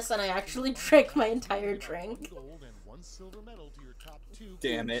 before this, and I actually drank my entire drink. Gold and 1 silver medal to your top 2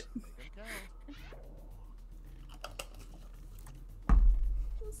 Damn clues. it. Make 'em count.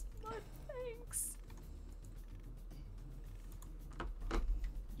 Just my thanks.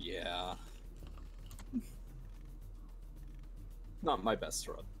 Yeah. Not my best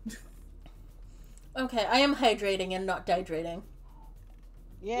run. Okay, I am hydrating and not dehydrating.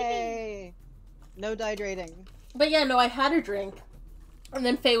 Yay! No dehydrating. But yeah, no, I had a drink. And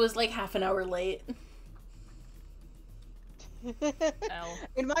then Faye was like half an hour late. L.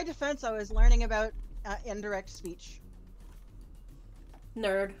 In my defense, I was learning about indirect speech,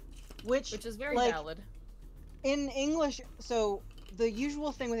 Nerd. which Which is very like, valid. in English. So the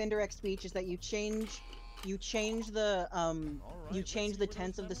usual thing with indirect speech is that you change the All right, you let's change see the where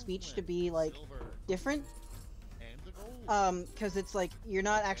tense those of the medals speech to went. be like Silver different. and the gold. Because it's like you're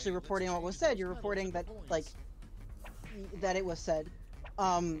not actually Okay, let's reporting what was change said. those You're medals reporting into that points. like that it was said.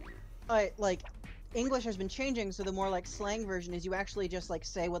 Like English has been changing, so the more like slang version is you actually just like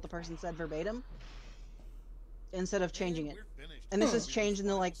say what the person said verbatim instead of changing it. We're finished. And this has Here's changed in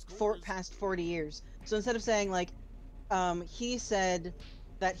the final like scores. past 40 years. So instead of saying like, he said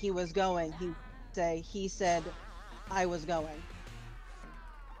that he was going, he said I was going.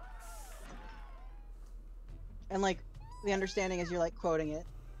 And like the understanding is you're like quoting it.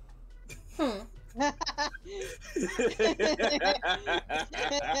 Hmm.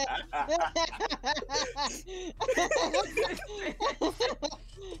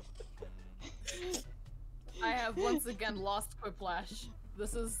 I have once again lost Quiplash.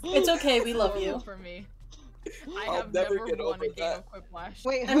 This is It's okay, we love horrible you. for me. I I'll have never never get won over a game that. of Quiplash.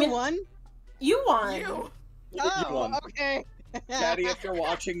 Wait, I who mean- won? You won! You! You Oh, won. okay. Taddy, if you're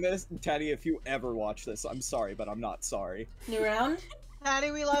watching this, Taddy, if you ever watch this, I'm sorry, but I'm not sorry. New round?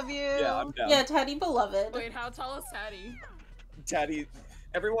 Taddy, we love you. Yeah, I'm down. Yeah, Teddy beloved. Wait, how tall is Hattie? Taddy,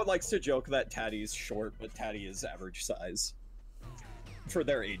 everyone likes to joke that Taddy's short, but Taddy is average size. For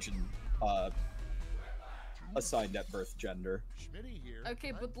their age and, assigned at birth gender. Schmitty here. Okay,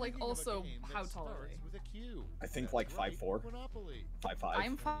 I'm but, like, thinking of a also, game that how tall are starts they? with a Q. I think That's like right, 5'4", Monopoly. 5'5".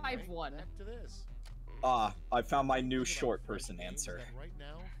 I'm Anyway, 5'1". back to this. I found my new Think about short French person games answer. that right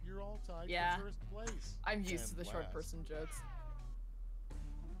now, you're all tied Yeah. for first place. I'm used to And the short last. person jokes.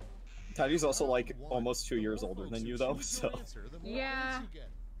 Taddy's also like almost 2 years older than you though, so. Yeah.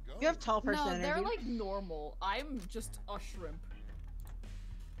 You have tall person No, energy. they're like normal. I'm just a shrimp.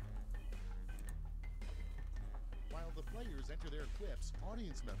 While the players enter their quips,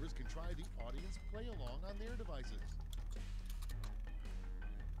 audience members can try the audience play along on their devices.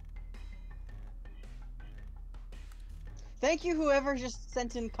 Thank you, whoever just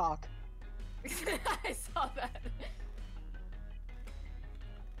sent in cock. I saw that.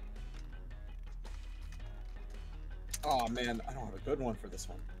 Oh man, I don't have a good one for this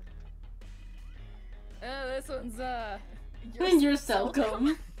one. This one's You're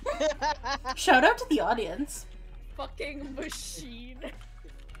welcome. Shout out to the audience. fucking machine.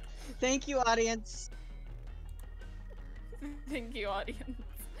 Thank you, audience. Thank you, audience.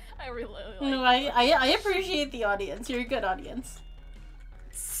 I really like No, I appreciate the audience. You're a good audience.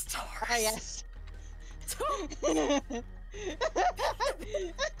 stars. Ah, yes.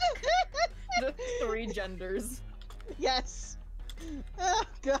 The 3 genders. Yes. Oh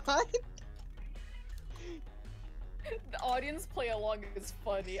god. The audience play along is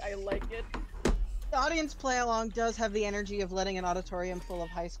funny. I like it. The audience play along does have the energy of letting an auditorium full of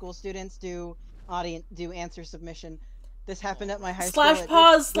high school students do answer submission. This happened at my high school. Slash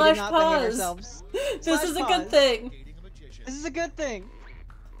pause, We did slash not behave pause. ourselves. This Slash is a pause. good thing. Dating a magician. This is a good thing.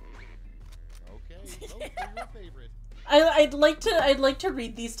 Okay, vote for your favorite. I'd like to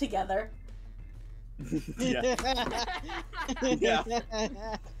read these together. Yeah. Yeah.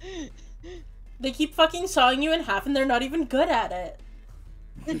 They keep fucking sawing you in half and they're not even good at it.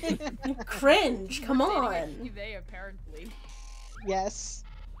 Cringe, come on. They apparently. Yes.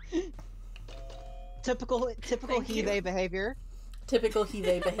 Typical Thank you. he-they behavior. Typical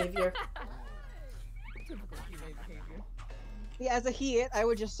he-they behavior. Typical he-they behavior. Yeah, as a he-it, I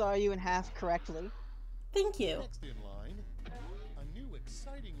would just saw you in half correctly. Thank you. Next in line, a new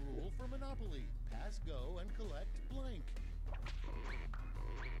exciting rule for Monopoly. Pass, go, and collect blank.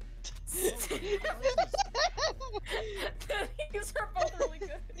 These are both really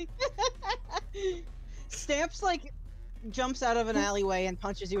good. Stamps like jumps out of an alleyway and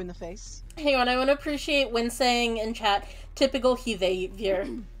punches you in the face. Hang on, I want to appreciate Win saying in chat, typical he-they-vier.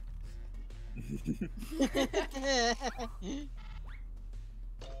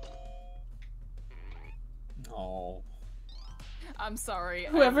 Oh. I'm sorry.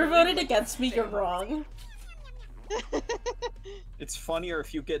 Whoever I really voted like against me, you're stamps. wrong. It's funnier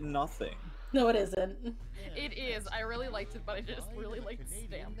if you get nothing. No, it isn't. It is. I really liked it, but I just really The liked Canadian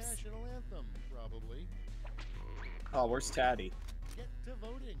stamps. national anthem, probably. Oh, where's Taddy? Get to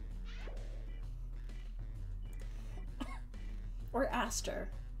voting. Or Aster.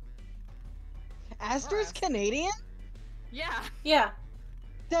 Aster's Canadian? Yeah. Yeah,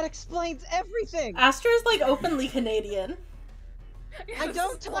 That explains everything! Aster is like openly Canadian. I This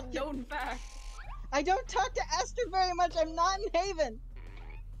don't is a talk- known fact. I don't talk to Aster very much, I'm not in Haven!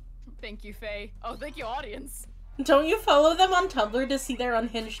 Thank you, Faye. Oh, thank you, audience. Don't you follow them on Tumblr to see their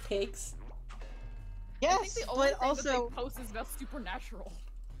unhinged takes? I think Yes, the only but thing also, that they post is about Supernatural.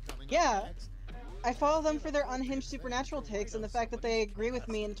 Coming up Yeah. next, I follow them for their unhinged supernatural takes and the fact that they agree with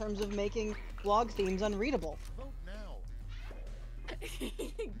me in terms of making blog themes unreadable. vote now.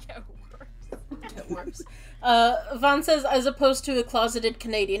 Get worse. It works. Vaughn says, as opposed to a closeted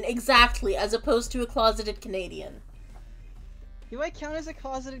Canadian. Exactly, as opposed to a closeted Canadian. Do I count as a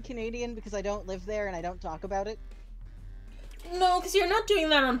closeted Canadian because I don't live there and I don't talk about it? No, because you're not doing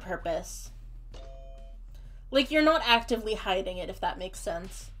that on purpose. Like, you're not actively hiding it, if that makes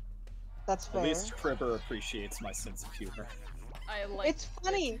sense. That's At fair. least Kriber appreciates my sense of humor. I like. It's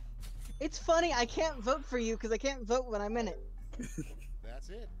funny! It's funny, I can't vote for you because I can't vote when I'm in it. That's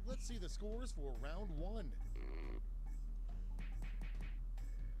it. Let's see the scores for round 1.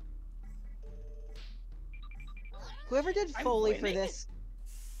 Whoever did I'm Foley for winning? this...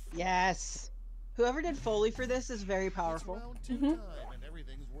 Yes! Whoever did Foley for this is very powerful. It's round 2 Mhm. time, and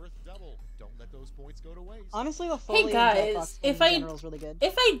everything's worth double. Don't let those points go to waste. Honestly, the Foley in guys, Jackbox if in I- general is really good.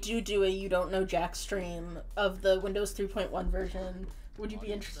 If I do a You Don't Know Jack stream of the Windows 3.1 version, would you be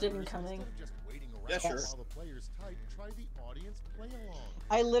Audience interested in members, coming? instead of just waiting Yeah, around sure. while the players type, try the audience play along.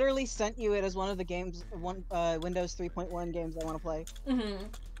 I literally sent you it as one of the games, Windows 3.1 games I want to play. Mm-hmm.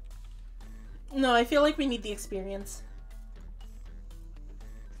 No, I feel like we need the experience.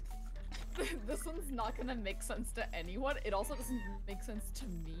 This one's not gonna make sense to anyone. It also doesn't make sense to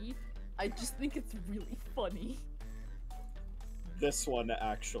me. I just think it's really funny. This one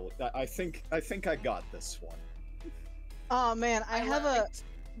actually, I think I got this one. Oh man, I have a... liked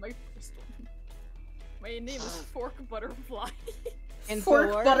my first one. My name is Fork Butterfly. Fork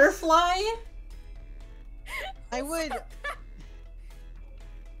Infowars. Butterfly? I would...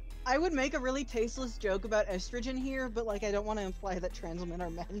 I would make a really tasteless joke about estrogen here, but like I don't want to imply that trans women are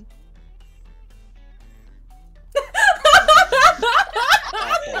men.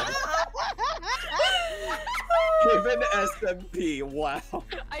 Haven SMP, wow.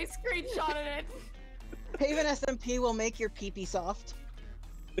 I screenshotted it. Haven SMP will make your pee-pee soft.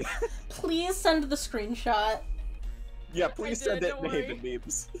 Please send the screenshot. Yeah, please I did, send it don't in worry. Haven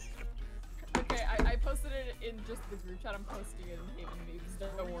memes. Okay, I posted it in just the group chat. I'm posting it in Haven memes.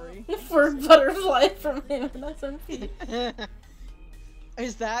 Don't worry. For Butterfly from Haven SMP.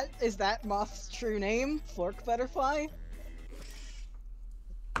 Is that Moth's true name? Fork Butterfly?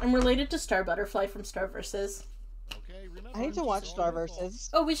 I'm related to Star Butterfly from Star Vs. Okay, remember, I need to watch Star Vs.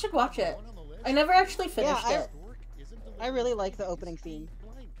 Oh, we should watch it. I never actually finished Yeah, it. I really like the opening theme.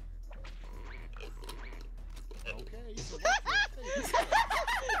 Okay, so what's your face?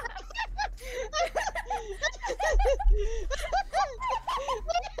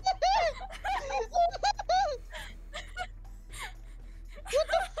 What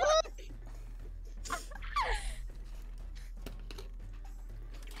the fuck?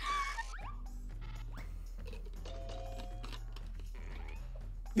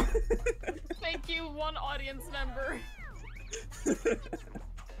 Thank you, one audience member.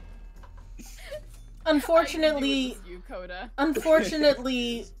 Unfortunately, You, Kota.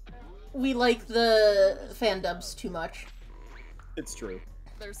 unfortunately, we like the fan dubs too much. It's true.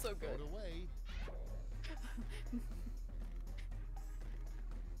 They're so good. Throw it away.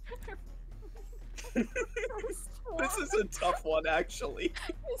 This is a tough one, actually.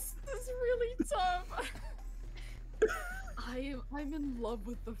 This is really tough. I'm in love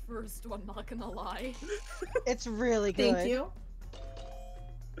with the first one, not gonna lie. It's really good. Thank you.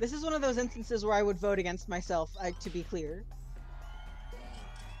 This is one of those instances where I would vote against myself, to be clear.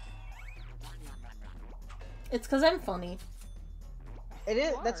 It's because I'm funny. It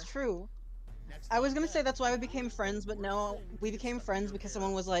is, You that's are. true. Next I was up, gonna say that's why we became friends, but no, we became friends because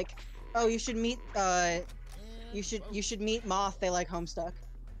someone was like, "Oh, you should meet, you should meet Moth. They like Homestuck."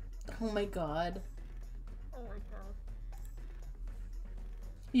 Oh my god. Oh my god.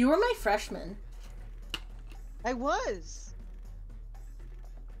 You were my freshman. I was.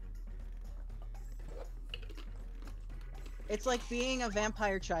 It's like being a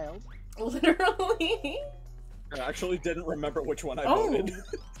vampire child. Literally. I actually didn't remember which one I Oh. voted.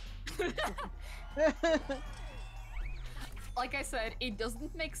 Like I said, it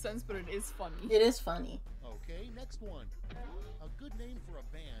doesn't make sense, but it is funny. It is funny. Okay, next one. A good name for a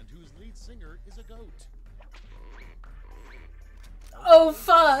band whose lead singer is a goat. Oh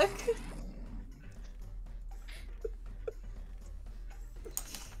fuck.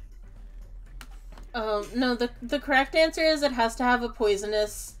 No, the correct answer is it has to have a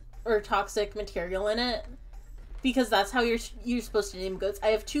poisonous or toxic material in it. Because that's how you're supposed to name goats. I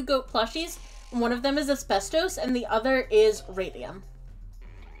have 2 goat plushies. One of them is asbestos, and the other is radium.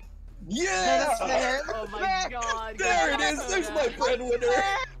 Yeah! Oh my god. There it yeah, is! There's Kota. my breadwinner!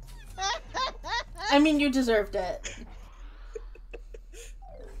 I mean, you deserved it.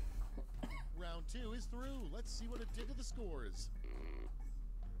 Round 2 is through. Let's see what it did to the scores.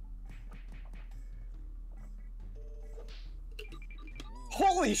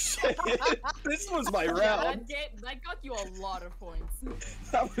 Holy shit! This was my Yeah, round! that got you a lot of points.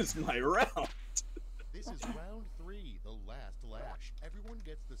 That was my round! This is round 3, the last lash. Everyone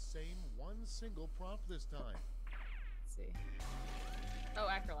gets the same one single prompt this time. Let's see. Oh,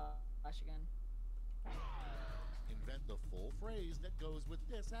 Acrolash again. Invent the full phrase that goes with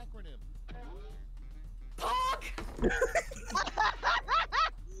this acronym. Fuck!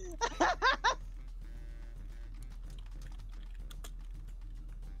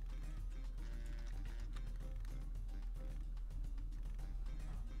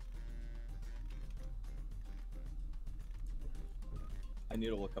 I need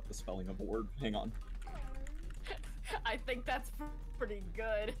to look up the spelling of a word. Hang on. I think that's pretty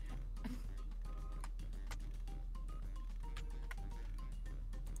good.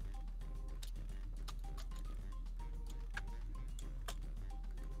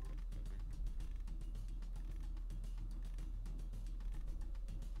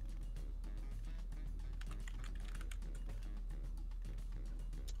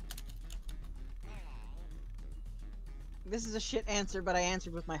 This is a shit answer, but I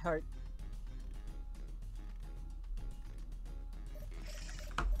answered with my heart.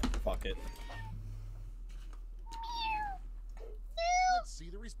 Fuck it. Let's see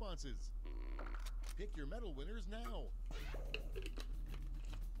the responses. Pick your medal winners now.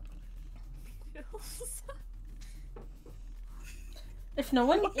 If no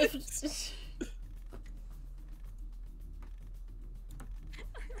one, if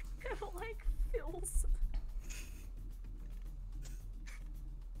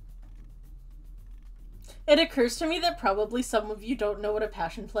It occurs to me that probably some of you don't know what a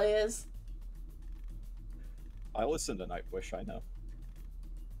passion play is. I listen to Nightwish, I know.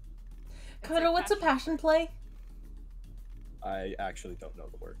 Kota, what's a passion play? I actually don't know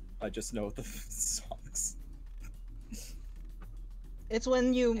the word. I just know the songs. It's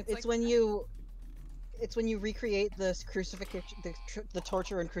when you It's it's like- when you it's when you recreate the crucifixion, the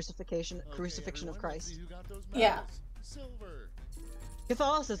torture and crucifixion Okay, crucifixion of everyone, let's Christ. see who got those Yeah. medals. Silver.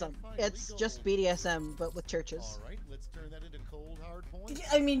 Catholicism. It's just BDSM but with churches. All right, let's turn that into cold hard points.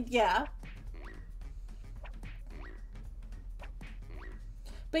 I mean, yeah.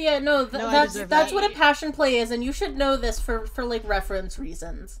 But yeah, no, No, I that's deserve that's that. what a passion play is, and you should know this for like reference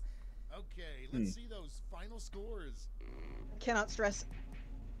reasons. Okay, let's see those final scores. Cannot stress.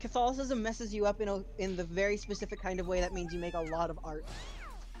 Catholicism messes you up in the very specific kind of way that means you make a lot of art.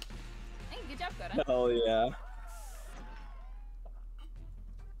 Hey, good job, Kota. Hell yeah.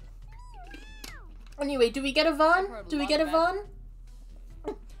 Anyway, do we get a Von? Do we get a Von?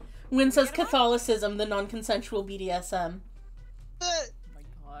 Win says Catholicism, the non-consensual BDSM. Oh my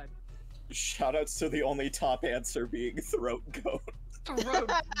god. Shoutouts to the only top answer being throat goat.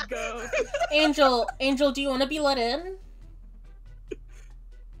 Road go. Angel, do you want to be let in?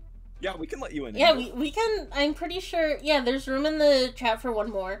 Yeah, we can let you in. Yeah, Angel. we can. I'm pretty sure. Yeah, there's room in the chat for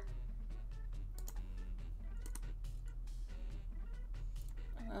one more.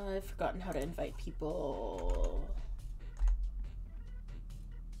 I've forgotten how to invite people.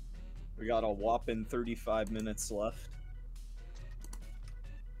 We got a whopping 35 minutes left.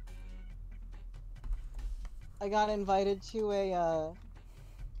 I got invited to an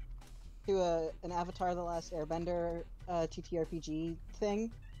Avatar: The Last Airbender TTRPG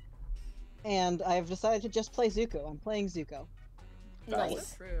thing, and I've decided to just play Zuko. I'm playing Zuko. Valid.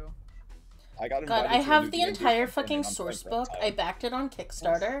 Nice. True. I got God, invited I to a have new the D&D entire campaign, fucking and I'm source playing book. Reptile. I backed it on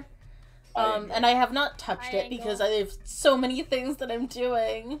Kickstarter. I And I have not touched Hi, it because I Angel. have so many things that I'm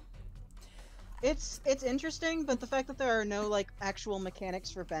doing. It's interesting, but the fact that there are no like actual mechanics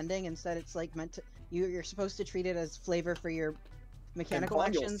for bending, instead it's like meant to you're supposed to treat it as flavor for your mechanical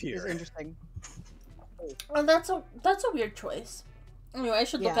Vanyel's actions here. is interesting. Well, that's a weird choice. Anyway, I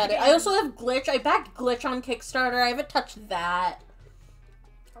should look Yeah. at it. I also have Glitch. I backed Glitch on Kickstarter. I haven't touched that.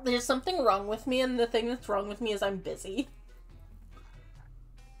 There's something wrong with me, and the thing that's wrong with me is I'm busy.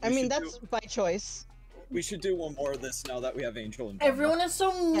 I We mean, should that's by choice. We should do one more of this now that we have Angel and Everyone is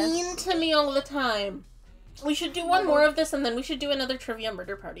so mean Yes. to me all the time. We should do one more of this, and then we should do another trivia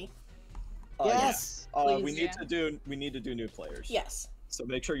murder party. Yes, We please, need yeah. to do new players. Yes. So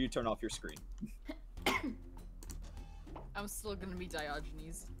make sure you turn off your screen. I'm still gonna be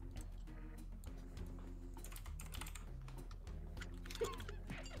Diogenes.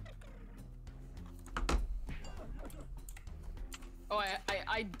 Oh,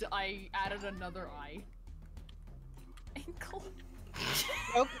 I added another eye. Ankle.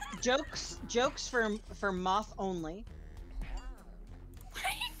 Jokes for moth only.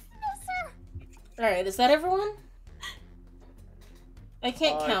 Alright, is that everyone? I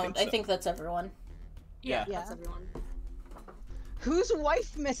can't I count. think I so. think that's everyone. Yeah. Yeah. That's everyone. Who's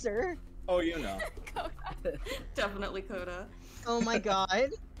wife misser? Oh, you know. Definitely Kota. Oh my god.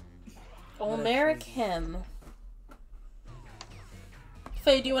 Omeric him.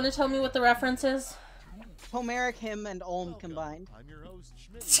 Faye, do you want to tell me what the reference is? Homeric him and Olm Welcome. combined. I'm your host,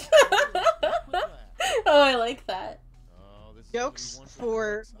 Schmidt. Oh, I like that. Oh, this is Jokes gonna be one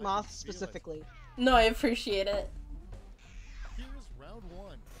for Rex. I can moth feel it. specifically. No, I appreciate it. Here's round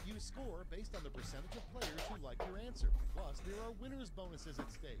one. You score based on the percentage of players who like your answer. Plus, there are winners bonuses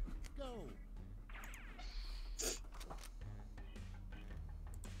at stake. Go.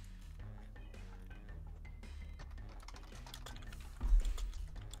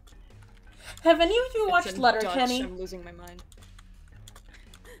 Have any of you It's watched in Letterkenny? Dutch, I'm losing my mind.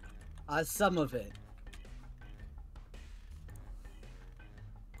 Some of it.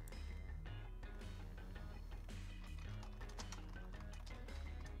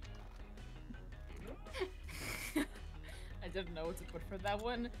 I didn't know what to put for that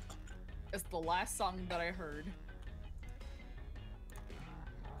one. It's the last song that I heard.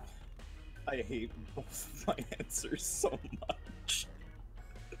 I hate both of my answers so much.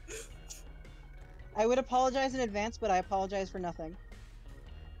 I would apologize in advance, but I apologize for nothing.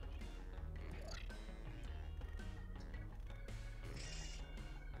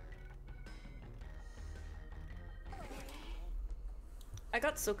 I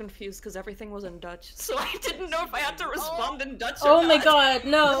got so confused because everything was in Dutch, so I didn't know if I had to respond in Dutch or Oh my not. god,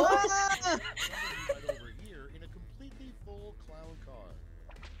 no! Ah! Right over here in a completely full clown car.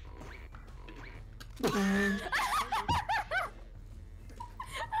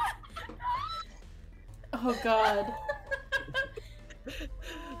 Oh god.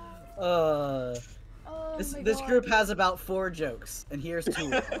 Oh this my group God. has about 4 jokes, and here's 2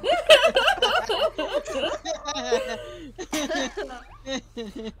 of them.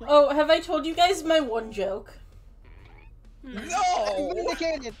 Oh, have I told you guys my one joke? I'm No!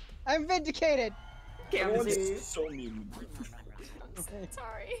 vindicated. I'm vindicated. Everyone's Gamzee. so mean.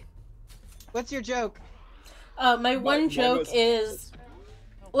 Sorry. What's your joke? My one Mine joke was- is...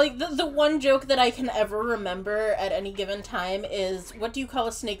 Like, the one joke that I can ever remember at any given time is, what do you call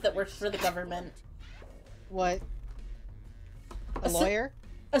a snake that works for the government? What? A A si- lawyer?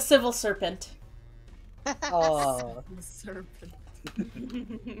 A civil serpent. Oh, The serpent.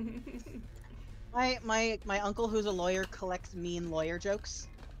 My uncle, who's a lawyer, collects mean lawyer jokes.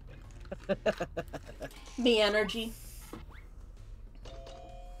 Me energy.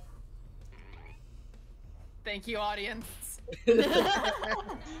 Thank you, audience.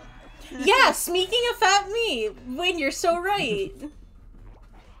 Yeah, speaking of fat me, Wayne, you're so right.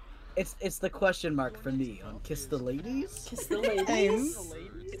 it's the question mark for me on Kiss the Ladies. Kiss the ladies. The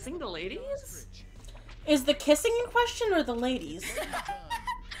ladies? Kissing the ladies? Is the kissing in question or the ladies?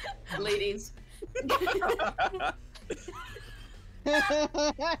 Ladies.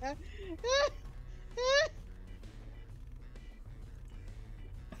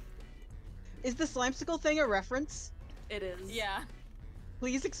 Is the slimesicle thing a reference? It is. Yeah.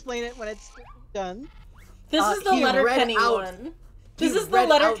 Please explain it when it's done. This is the he letter read Kenny out- one. This he is the read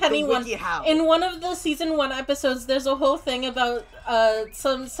letter out the Kenny one. WikiHow. In one of the season 1 episodes, there's a whole thing about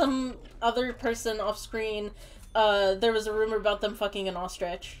some other person off screen. There was a rumor about them fucking an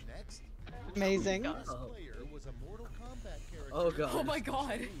ostrich. Next, Amazing. this player was a Mortal Kombat character. Oh god. Oh my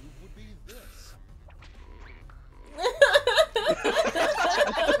god. Who would be this?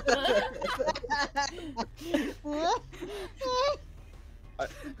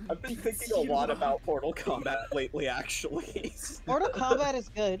 I've been thinking a lot about Mortal Kombat lately, actually. Mortal Kombat is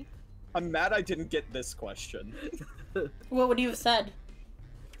good. I'm mad I didn't get this question. What would you have said?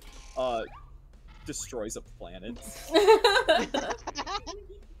 Destroys a planet.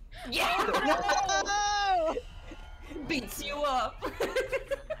 Yeah! No! Beats you up.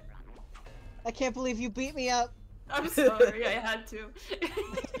 I can't believe you beat me up. I'm sorry, I had to.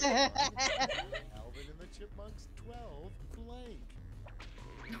 Alvin and the Chipmunks 12 blank.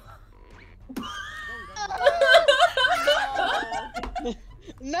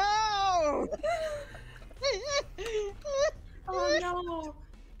 No! Oh no.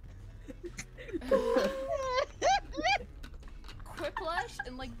 Quiplash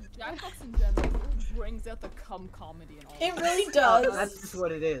and like Jackbox in general really brings out the cum comedy and all. It that. really does. That's just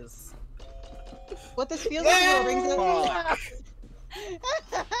what it is. What this feels like brings Fuck.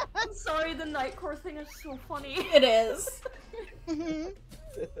 I'm sorry, the Nightcore thing is so funny. It is. Mhm.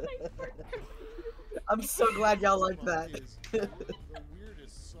 I'm so glad y'all like that. Is the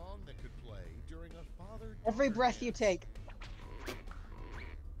weirdest song that could play during a father. Every breath you take.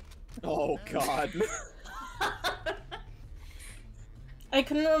 Oh god. I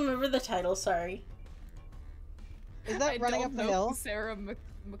couldn't remember the title, sorry. Is I that running don't up the know hill? Sarah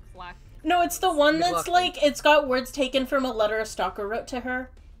McLachlan. No, it's the one that's McLaughlin. like, it's got words taken from a letter a stalker wrote to her.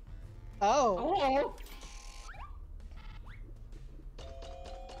 Oh. Oh.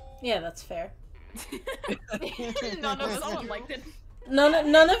 Yeah, that's fair. None of us Someone liked it.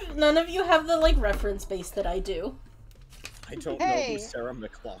 None of you have the like reference base that I do. I don't know Hey. who Sarah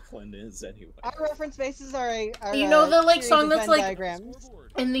McLachlan is anyway. Our reference bases are You know the, like, series song of that's, Venn like- diagrams.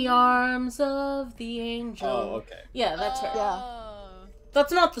 Scoreboard. In the arms of the angel. Oh, okay. Yeah, that's her. Oh.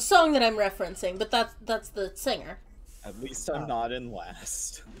 That's not the song that I'm referencing, but that's the singer. At least I'm not in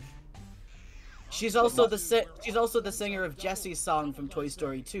last. She's also the singer of Jessie's song from Toy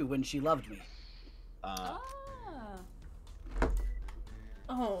Story 2, When She Loved Me. Ah.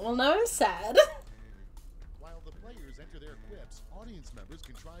 Oh, well now I'm sad. While the players enter their quips, audience members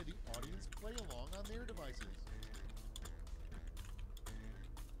can try the audience play along on their devices.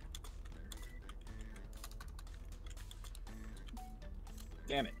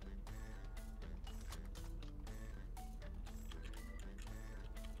 Damn it.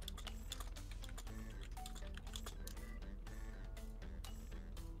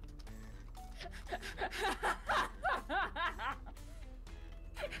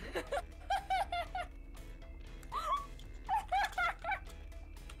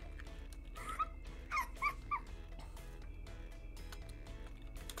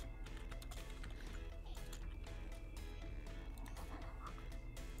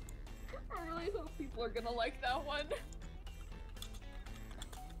 I really hope people are gonna like that one.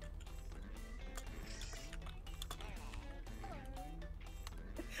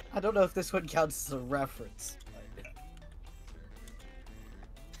 I don't know if this one counts as a reference.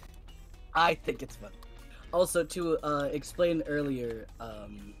 I think it's fun. Also, to explain earlier,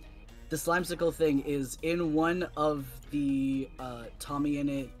 the Slimesicle thing is in one of the Tommy in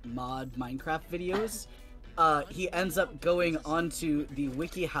It mod Minecraft videos. He ends up going onto the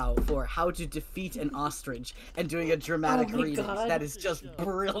WikiHow for how to defeat an ostrich and doing a dramatic reading. That is just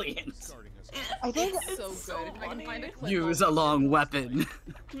brilliant. I think So good. If I can find a clip. Use a long weapon.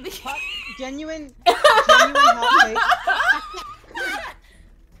 genuine hot take.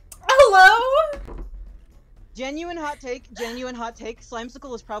 Hello? Genuine hot take.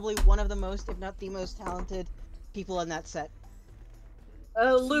 Slimesicle is probably one of the most, if not the most talented people in that set.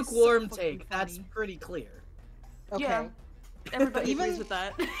 Lukewarm so take. That's funny. pretty clear. Okay. Yeah. Everybody Even- agrees with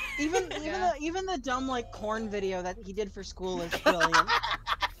that. Even the dumb like corn video that he did for school is brilliant.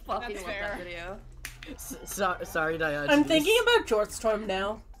 Fucking That's love fair. that video. Sorry, Diogenes. I'm thinking about Jortstorm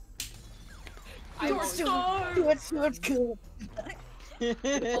now. It's cool.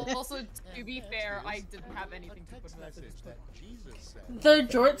 Also, to be fair, I didn't have anything to put with it. that Jesus said. The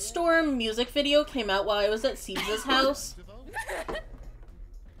Jortstorm music video came out while I was at Siebes' house.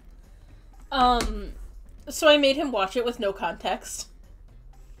 So I made him watch it with no context.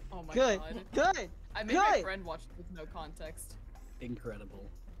 Oh my Good. god. Good. I made my Good. friend watch it with no context. Incredible.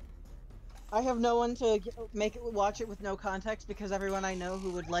 I have no one to watch it with no context because everyone I know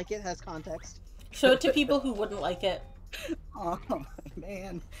who would like it has context. Show it to people who wouldn't like it. Oh,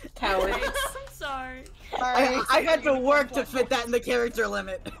 man. Coward. I'm sorry. I had to work to fit that in the character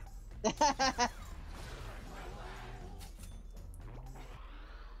limit.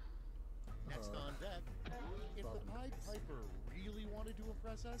 Next on deck, if the Pied Piper really wanted to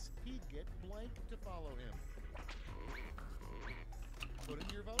impress us, he'd get Blank to follow him. Put in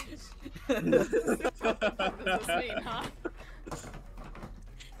your votes. What does this mean, huh?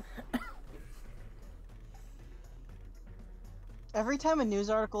 Every time a news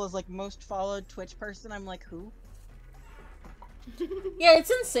article is like most followed Twitch person, I'm like, who? Yeah, it's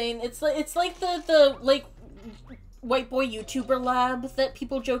insane. It's like the like white boy YouTuber lab that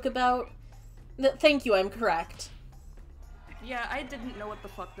people joke about. Thank you, I'm correct. Yeah, I didn't know what the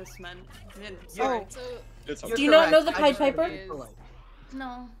fuck this meant. Oh, So, It's You're Do you not know correct. the I Pied just wanted to Piper? be polite.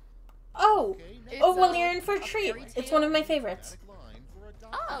 no. Oh! Okay, next It's, Oh, well, uh, you're in for a a treat. fairy It's tale. one of my favorites. line for a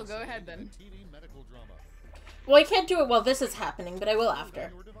Oh, doctor go ahead then. in TV medical drama. Well, I can't do it while this is happening, but I will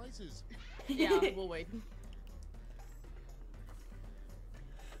after. Your devices. yeah, we'll wait.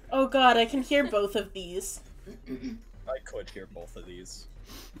 Oh god, I can hear both of these. I could hear both of these.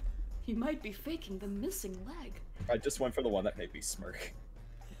 He might be faking the missing leg. I just went for the one that made me smirk.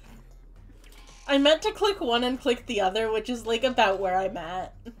 I meant to click one and click the other, which is like about where I'm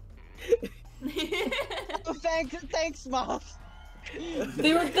at. Oh, thanks, Moth.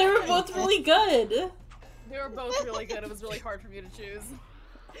 They were both really good. They were both really good. It was really hard for me to choose.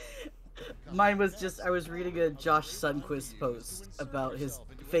 Mine was just, I was reading a Josh Sundquist post about his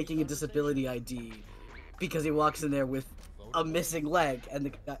faking a disability ID because he walks in there with a missing leg,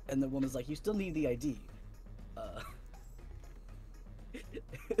 and the woman's like, you still need the ID.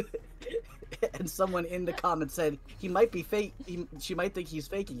 And someone in the comments said, he might be she might think he's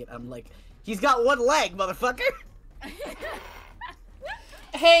faking it. I'm like, he's got one leg, motherfucker!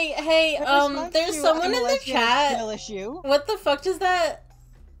 Hey, In response there's to someone in the lesbian chat. skill issue. What the fuck does that?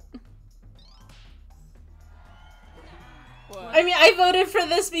 What? I mean, I voted for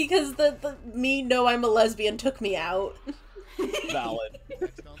this because the me know I'm a lesbian took me out. Valid.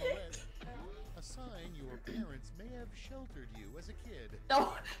 Next on the list, a sign your parents may have sheltered you as a kid.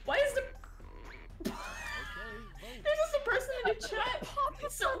 Oh, why is the Okay, vote. there's just a person in the chat?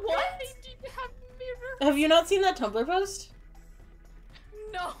 So what? They didn't have mirror. Have you not seen that Tumblr post?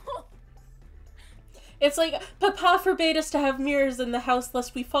 No. It's like, Papa forbade us to have mirrors in the house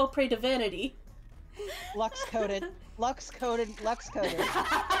lest we fall prey to vanity. Lux coded. Lux coded. Lots coded.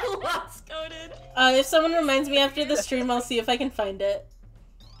 If someone reminds me after the stream, I'll see if I can find it.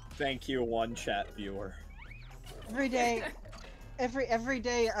 Thank you, one chat viewer. Every day, every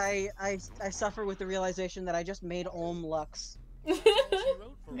day I suffer with the realization that I just made Lux. She wrote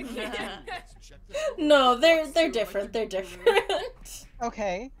for us. Let's check this out. No, they're different. They're different.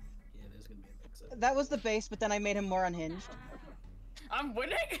 Okay, Yeah, there's gonna be a mix-up. that was the base, but then I made him more unhinged. I'm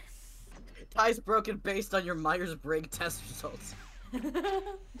winning. Ties broken based on your Myers-Briggs test results. That's right,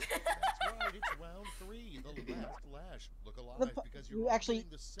 it's round 3, the last lash. Look alive because you're you all actually-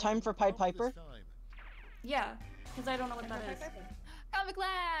 getting the same time for Pied bump this Piper? time. Yeah, because I don't know what that is. Comic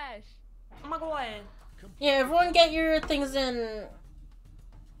Clash. Oh my god. Yeah, everyone get your things in.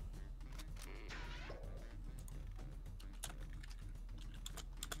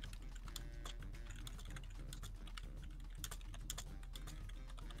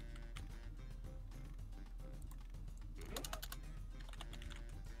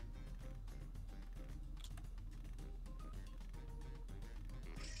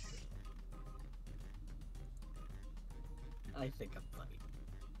 I think I'm funny.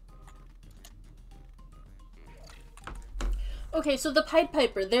 Okay, so the Pied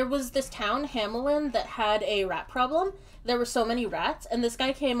Piper, there was this town, Hamelin, that had a rat problem. There were so many rats, and this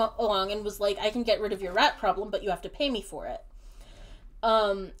guy came along and was like, I can get rid of your rat problem, but you have to pay me for it.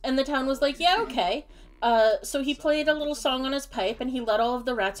 And the town was like, yeah, okay. So he played a little song on his pipe, and he led all of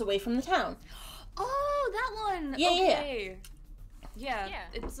the rats away from the town. Oh, that one! Yeah, okay. Yeah.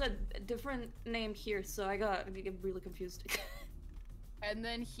 It's a different name here, so I get really confused. And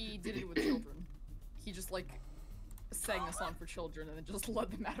then he did it with children. He just, like, sang a song for children and then just led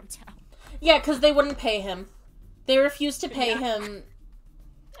them out of town. Yeah, because they wouldn't pay him. They refused to pay him.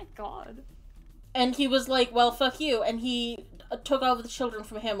 My god. And he was like, well, fuck you. And he took all of the children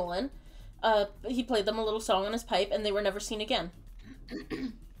from Hamelin. He played them a little song on his pipe, and they were never seen again.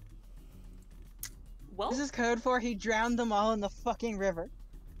 Well, This is code for he drowned them all in the fucking river.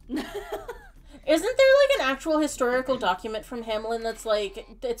 Isn't there, like, an actual historical document from Hamelin that's like,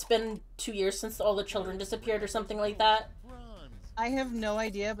 it's been 2 years since all the children disappeared or something like that? Bronze. I have no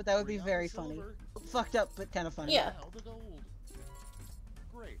idea, but that would be 3 very ounce funny. silver. Fucked up, but kind of funny. Yeah. Now the gold.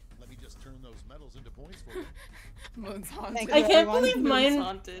 Great. Let me just turn those metals into points for you. Moon's haunted. Thank I you, can't everyone. believe mine.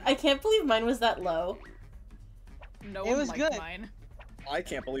 haunted. I can't believe mine was that low. No It one was liked good. mine. I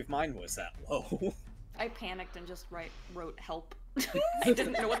can't believe mine was that low. I panicked and just wrote help. I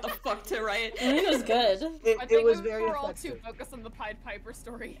didn't know what the fuck to write. Mine was good. I It think was we very were all too effective. focused on the Pied Piper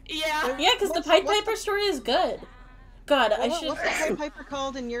story. Yeah. Yeah, because the Pied Piper story is good. God, I should. What's the Pied Piper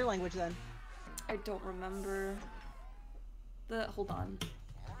called in your language then? I don't remember. Hold on.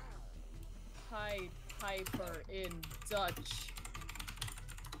 Pied Piper in Dutch.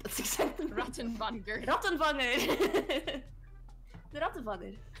 That's exactly Rattenvanger. Rattenvanger.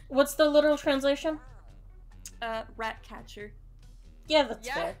 Rattenvanger. What's the literal translation? Rat catcher. Yeah, that's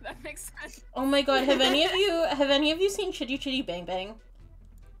Yeah, fair. that makes sense. Oh my god, have any of you seen Chitty Chitty Bang Bang?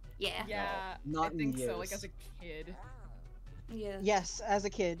 Yeah. Yeah, not I in think so, like years. as a kid. Yeah. Yes, as a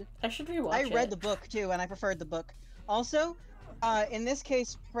kid. I should rewatch I it. read the book too, and I preferred the book. Also, in this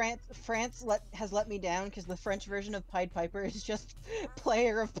case, France has let me down because the French version of Pied Piper is just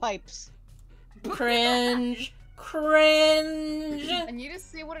player of pipes. Cringe. Cringe. I need to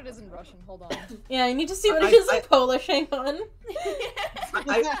see what it is in Russian. Hold on. Yeah, I need to see what it is in Polish. Hang on.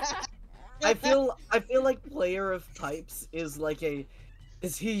 I feel like player of pipes is like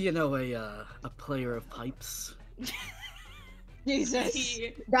is he a player of pipes? Jesus.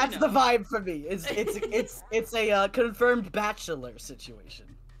 That's the vibe for me. It's a confirmed bachelor situation.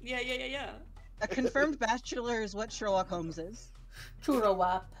 Yeah. A confirmed bachelor is what Sherlock Holmes is.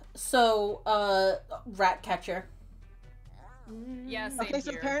 Churrawap. So, rat catcher. Yeah, same Okay,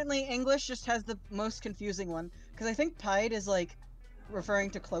 so here. apparently English just has the most confusing one, because I think pied is like referring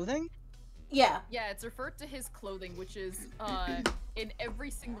to clothing. Yeah. Yeah, it's referred to his clothing, which is, in every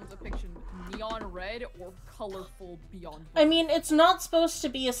single depiction, neon red or colorful beyond blue. I mean, it's not supposed to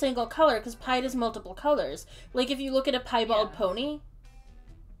be a single color, because pied is multiple colors. Like, if you look at a piebald Yeah. pony,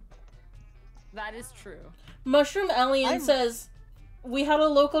 That is true. Mushroom Alien says, we had a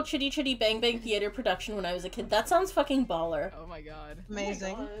local Chitty Chitty Bang Bang theater production when I was a kid. That sounds fucking baller. Oh my god.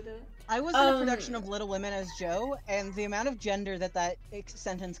 Amazing. I was in a production of Little Women as Joe, and the amount of gender that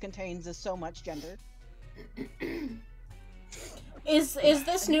sentence contains is so much gender. Is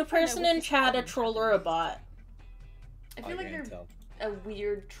this new person in chat a troll or a bot? I feel like can't they're tell. a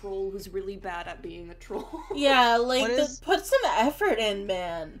weird troll who's really bad at being a troll. Yeah, like, What is- put some effort in,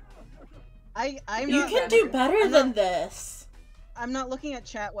 man. I'm You not can do better I'm than not- this. I'm not looking at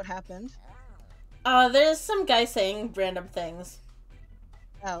chat. What happened? There's some guy saying random things.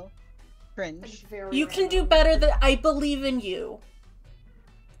 Oh, cringe. You can do better than I believe in you.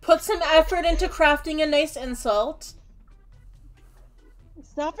 Put some effort into crafting a nice insult.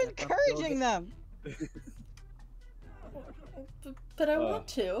 Stop encouraging them. But I want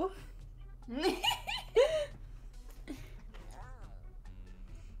to.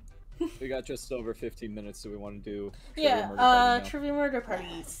 We got just over 15 minutes, so we want to do. Trivia Murder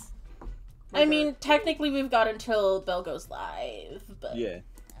Party. I mean, technically we've got until Bell goes live, but... Yeah.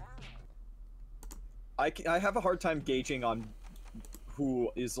 I have a hard time gauging on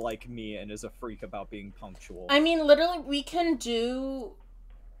who is like me and is a freak about being punctual. I mean, literally, we can do...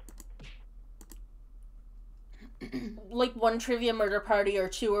 like, one Trivia Murder Party or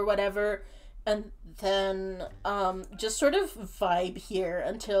two or whatever, and then, just sort of vibe here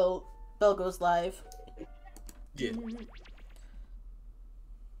until Bell goes live. Yeah.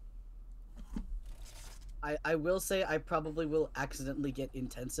 I will say I probably will accidentally get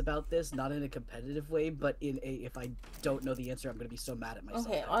intense about this, not in a competitive way, but in a if I don't know the answer, I'm gonna be so mad at myself.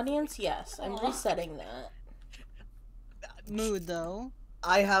 Okay, audience, yes. I'm resetting that. mood, though.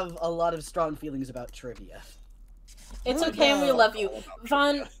 I have a lot of strong feelings about trivia. It's okay, and we love you.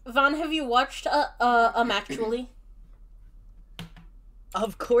 Vaughn, have you watched Actually?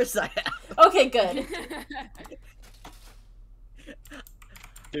 Of course I have. Okay, good.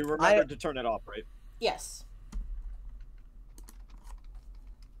 You remembered to turn it off, right? Yes.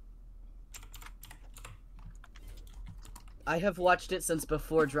 I have watched it since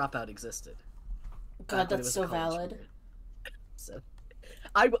before Dropout existed. God, Back when it that's was so a college valid. student. So,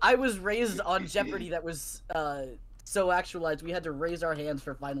 I was raised on Jeopardy that was so actualized we had to raise our hands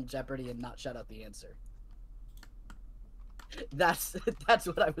for Final Jeopardy and not shout out the answer. That's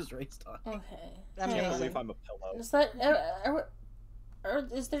what I was raised on. Okay. I can't believe I'm a pillow. Is that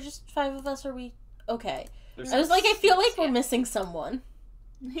is there just 5 of us? Or are we okay? There's I was like, I feel like we're missing someone.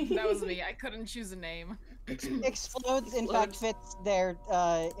 That was me. I couldn't choose a name. Explodes, in fact, fits their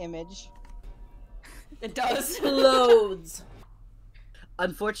image. It does. Explodes.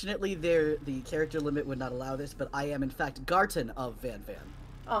 Unfortunately, the character limit would not allow this, but I am in fact Garton of Van Van.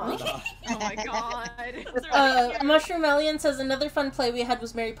 Aw. Oh my god. Mushroom Alien says another fun play we had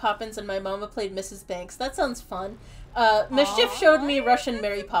was Mary Poppins, and my mama played Mrs. Banks. That sounds fun. Mischief showed me Russian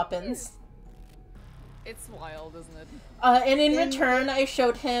Mary Poppins. It's wild, isn't it? And in return, I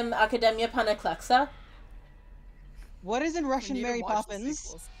showed him Academia Panaclexa. What is in Russian We need to Mary watch the Poppins?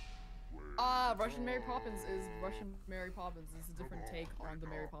 sequels. Russian Mary Poppins is Russian Mary Poppins. It's a different take on the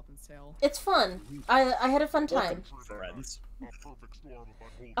Mary Poppins tale. It's fun. I had a fun time. Friends.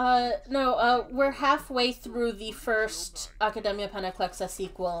 We're halfway through the first Academia Panaclexa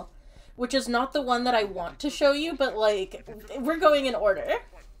sequel, which is not the one that I want to show you, but, like, we're going in order.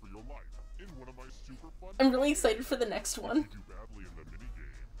 I'm really excited for the next one.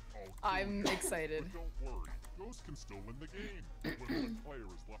 I'm excited. Ghosts can still win the game. When one player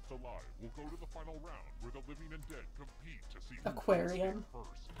is left alive, we'll go to the final round where the living and dead compete to see who Aquarium.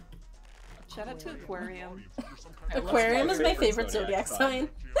 first. Shout out to Aquarium. Aquarium is my favorite zodiac sign.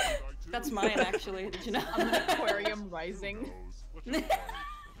 That's mine, actually. Did you know? I'm an Aquarium rising. Okay,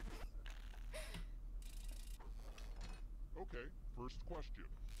 first question.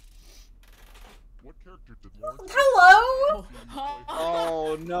 What character did Lawrence... Hello?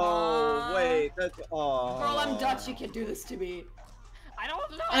 Oh no! Wait, that's Girl, I'm Dutch. You can't do this to me. I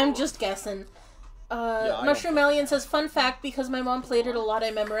don't know. I'm just guessing. I Mushroom Alien says, fun fact, because my mom played it a lot, I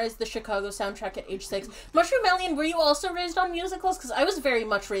memorized the Chicago soundtrack at age 6. Mushroom Alien, were you also raised on musicals? Because I was very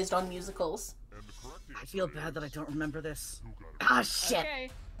much raised on musicals. I feel bad that I don't remember this. Ah, shit! Okay.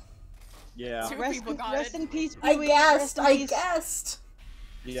 Yeah. Two Rest, people got rest it. in peace, I Pee-wee. guessed, Rest in I peace. guessed.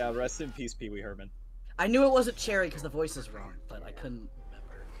 Yeah, rest in peace, Pee Wee Herman. I knew it wasn't Cherry because the voice is wrong, but I couldn't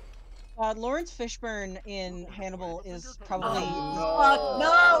remember. Lawrence Fishburne in Hannibal is probably... No!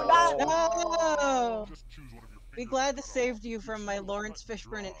 Just choose one of your Be glad this saved you from my Lawrence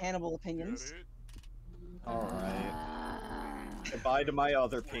Fishburne and Hannibal opinions. Alright. Goodbye to my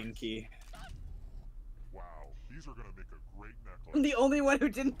other pinky. Wow, these are gonna make a great necklace. I'm the only one who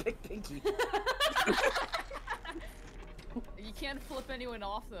didn't pick Pinky. You can't flip anyone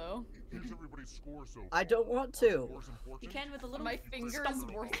off though. Here's everybody's score so far. I don't want to. Score's important. You can with a little. My finger is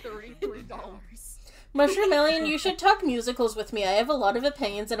worth $33. Mushroom Alien, you should talk musicals with me. I have a lot of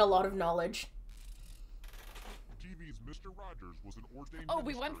opinions and a lot of knowledge. TV's Mr. Rogers was an ordained Oh,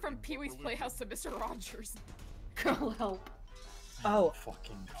 we minister went from in Pee Wee's Buffalo. Playhouse to Mr. Rogers. Girl, help. Oh,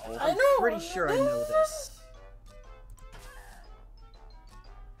 Fucking hell. I I'm know. pretty sure I know this.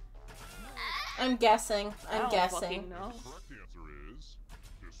 I'm guessing. I I'm don't guessing. fucking know. The correct answer is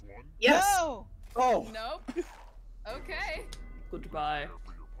this one. Yes! No! Oh! Nope. Okay. Goodbye.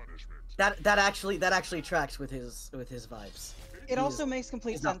 For your punishment. That actually tracks with his vibes. It also makes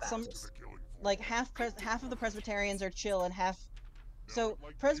complete He's not sense. Some, Baptist. Killing floor. like, half of the Presbyterians are chill and half... Now, So, I'd like you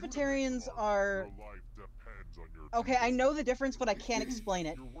to Presbyterians recall are... Your life depends on your Okay, I know the difference, but I can't explain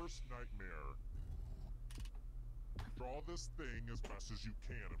it. Your worst nightmare. Draw this thing as best as you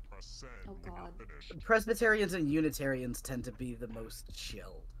can and press send Oh, when God. you're finished. Presbyterians and Unitarians tend to be the most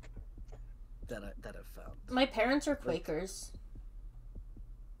chill that I've found. My parents are Quakers.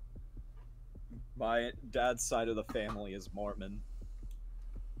 My dad's side of the family is Mormon.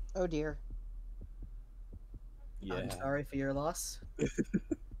 Oh dear. Yeah. I'm sorry for your loss.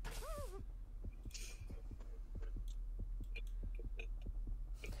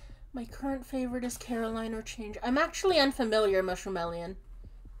 My current favorite is Caroline or Change. I'm actually unfamiliar, Mushroom Alien.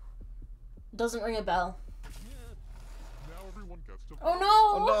 Doesn't ring a bell. Now everyone gets to Oh vote. no!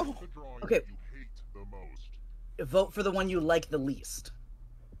 Oh no! The drawing Okay. that you hate the most. Vote for the one you like the least.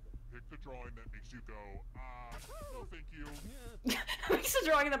 Pick the drawing that makes you go, no thank you. Makes a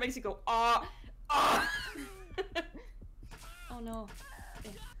drawing that makes you go, ah. don't know.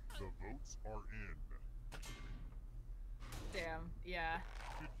 The votes are in. Damn. Yeah.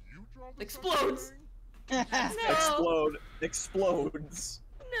 Did you draw the Explodes. thing? No. Explodes.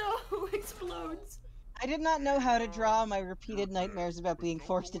 No, explodes. I did not know how to draw my repeated nightmares about being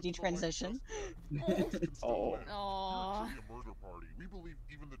forced to detransition. Oh. Aww. Actually a murder party. We believe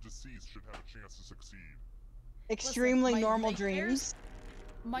even the deceased should have a chance to succeed. Extremely my normal nightmares- dreams.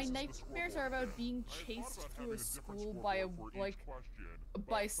 My nightmares are about being chased through a school by a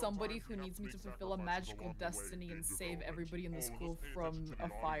by somebody who needs me to fulfill a magical destiny and save everybody in the school from a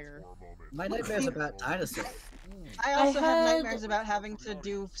fire. My nightmare's about dinosaurs. I also I have had- nightmares about having to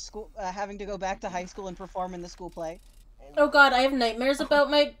do school, having to go back to high school and perform in the school play. Oh god, I have nightmares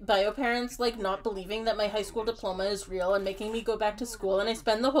about my bio parents, like, not believing that my high school diploma is real and making me go back to school, and I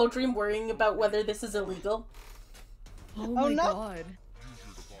spend the whole dream worrying about whether this is illegal. Oh Oh, my no. Use god.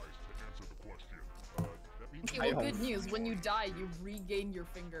 your device to answer the question. That means Okay, I well, hope. good news. When you die, you regain your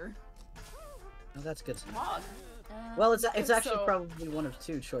finger. Oh, that's good to know. Fog. Well, it's actually So- probably one of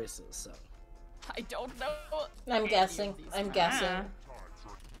two choices, so. I don't know. I'm any of guessing. these. I'm guessing. time,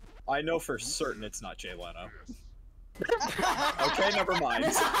 sir. I know for certain it's not Jay Leno. Okay, never mind.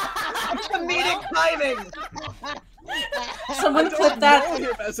 Comedic timing! Someone I clip don't that. know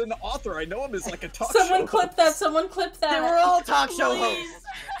him as an author. I know him as like a talk Someone show clip that. Someone clip They were that. all talk show hosts!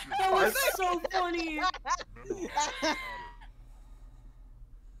 That was so funny.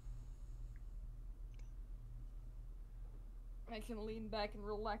 I can lean back and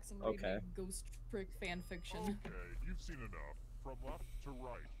relax and read Okay. my ghost trick fan fiction. Okay, you've seen enough. From left to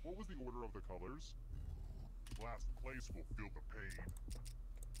right, what was the order of the colors? Last place will feel the pain.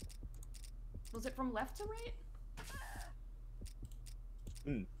 Was it from left to right?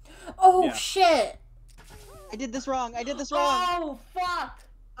 Oh Yeah. shit! I did this wrong. I did this wrong. Oh, fuck.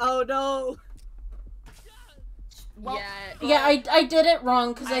 Oh no! Well, Yeah, I did it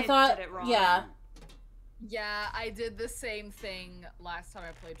wrong because I I thought. did it wrong. Yeah. Yeah, I did the same thing last time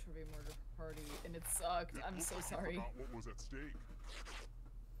I played Trivia Murder Party, and it sucked. I'm so sorry. Forgot what was at stake.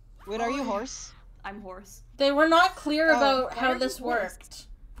 Wait, are you horse? I'm horse. They were not clear Oh, about why how are this you worse? worked.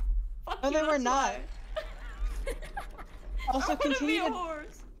 Fuck No, you, they were that's not. why. Also, I wanna be a continued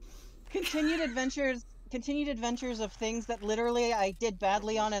horse. continued adventures of things that literally I did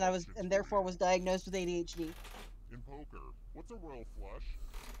badly on, and therefore was diagnosed with ADHD. In poker, what's a royal flush?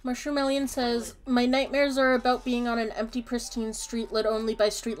 Mushroom Alien says, my nightmares are about being on an empty, pristine street lit only by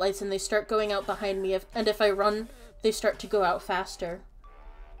streetlights, and they start going out behind me, and if I run, they start to go out faster.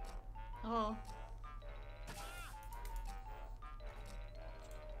 Oh.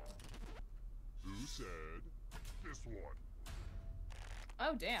 Who said this one?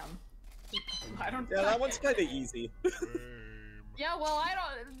 Oh, damn. I don't. Yeah, that one's kind of easy. Same. Yeah, well, I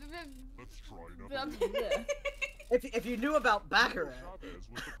don't. Let's try another. Yeah. If you knew about Baccarat. Chavez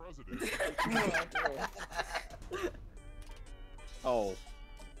was the president. Oh.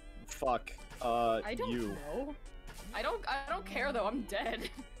 Fuck. I don't you. know. I don't care though. I'm dead.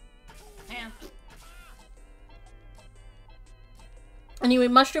 Yeah. Anyway,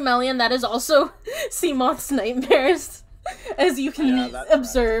 Mushroom Alien, that is also Seamoth's nightmares, as you can Yeah, that's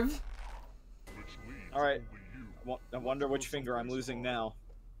observe. Which leaves All right. only you. I wonder which finger I'm losing now.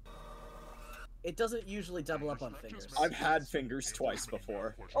 It doesn't usually double up on fingers. I've had fingers twice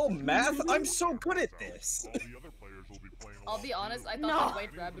before. Oh, math? I'm so good at this. All the other players will be playing I'll be along honest. I too. thought No. the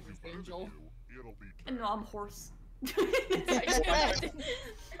white rabbit was Angel. It'll be And no, I'm horse. I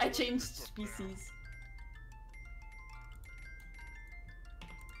I changed species.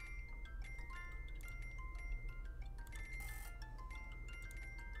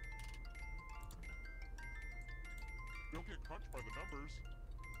 Don't get crunched by the numbers.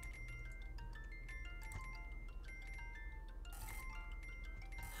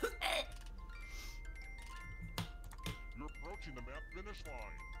 You're approaching the map finish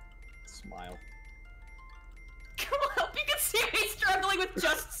line. Smile. Come on, you can see me struggling with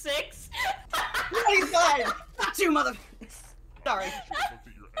just 6. Hey, fine! Not you, mother. Sorry. You should have looked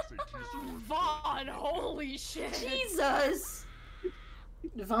at your SAT score. Vaughn, holy shit. Jesus!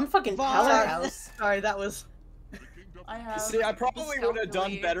 Von fucking Von. Powerhouse. Sorry, that was. The kingdom I have. See, I probably would have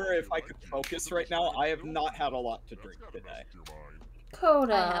done Miscalculated. better if I could focus right now. I have not had a lot to drink That's gotta today. mess with your mind.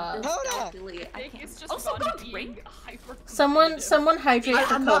 Coda. I have Hold miscalculated. I I think can't. it's just Also, fun don't being drink. hyper. Someone hydrate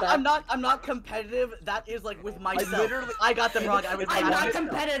for Coda. I'm not competitive. That is like with myself. literally- I got them wrong. I was I'm I not wanted-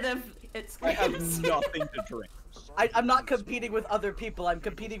 competitive. It's I have nothing to drink. I'm not competing with other people. I'm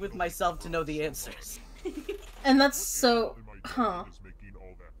competing with myself to know the answers. And that's so... In my Huh. is making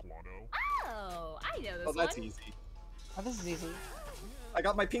all that guano. Oh, I know this Oh, that's one. easy. Oh, this is easy. I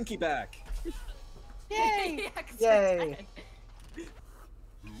got my pinky back. Yay! Yeah, 'cause Yay. you're dead.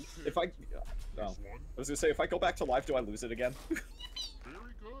 If I... No. I was gonna say, if I go back to life, do I lose it again?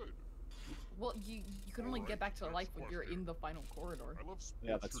 Very good. Well, you can only get back to life when you're in the final corridor. I love sports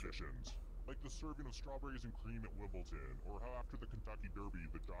Yeah, that's true. traditions, like the serving of strawberries and cream at Wimbledon, or how after the Kentucky Derby,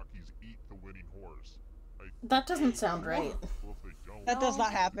 the jockeys eat the winning horse. That doesn't sound right. Well, if they don't, That does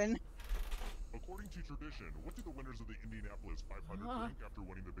not happen. according to tradition, what do the winners of the Indianapolis 500 drink after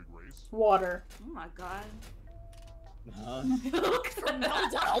winning the big race? Water. Oh my god. Milk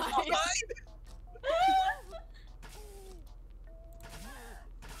formaldehyde.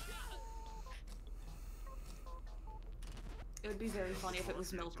 It would be very funny if it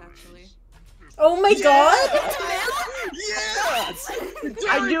was milk, actually. Oh my god! Yes!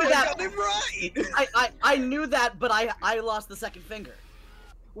 I knew that. Got it right! I knew that, but I lost the second finger.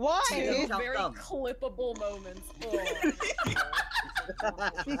 Why? Two Very thumbs. clippable moments.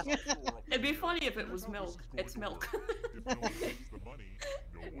 It'd be funny if it was milk. It's milk. If no one takes the money,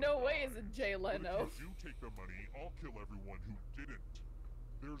 No one way dies. is it Jay Leno. If you take the money, I'll kill everyone who didn't.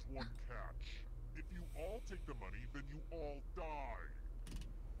 There's one catch. If you all take the money, then you all die.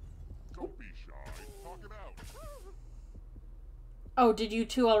 Don't be shy. Talk it out. Oh, did you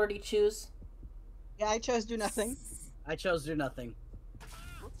two already choose? Yeah, I chose do nothing. I chose do nothing.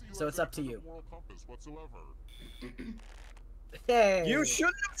 Let's see who So has it's an up to you. independent moral compass whatsoever. Hey. You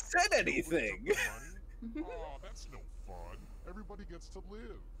shouldn't have said anything! Aw, that's no fun. Everybody gets to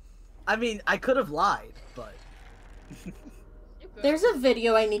live. I mean, I could have lied, but There's a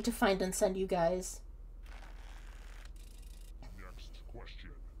video I need to find and send you guys. Next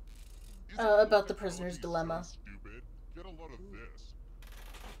question. Is About it the prisoner's so dilemma. Stupid? Get a load of this.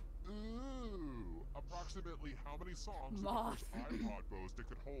 Ooh, approximately how many songs did the Moth. first iPod bow stick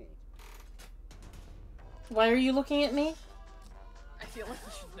could hold? Why are you looking at me? I feel like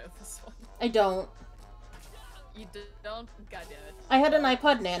you should know this one. I don't. You don't? God damn it. I had an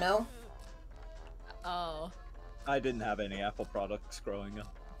iPod Nano. Oh, I didn't have any Apple products growing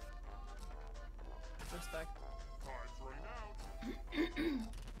up. respect. Time's running out.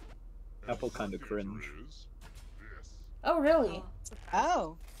 Apple kinda Answer cringe. is this. Oh, really?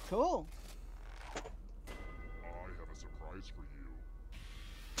 Oh, cool. I have a surprise for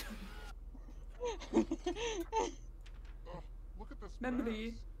you. Look at this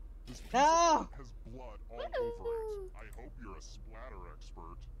Memory. mess. This piece No. of art has blood all over it. I hope you're a splatter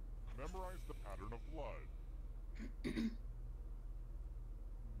expert. Memorize the pattern of blood.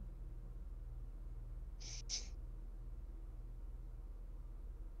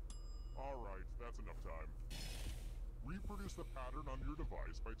 Alright, that's enough time. Reproduce the pattern on your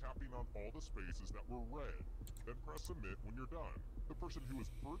device by tapping on all the spaces that were red. Then press submit when you're done. The person who is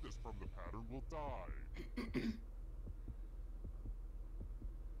furthest from the pattern will die.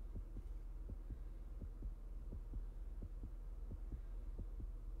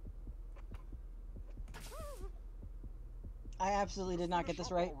 I absolutely did not get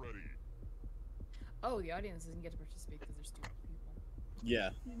this right. Already. Oh, the audience doesn't get to participate because there's stupid people. Yeah.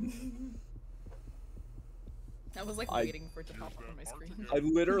 I was like waiting for it to pop up on my screen. I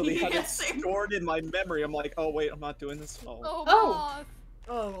literally had Yeah, it same. stored in my memory. I'm like, oh wait, I'm not doing this. Oh. Oh, Oh. Moth!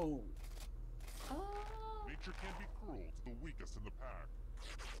 oh, Oh. Nature can be cruel to the weakest in the pack.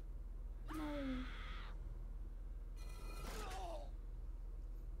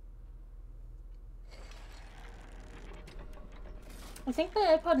 I think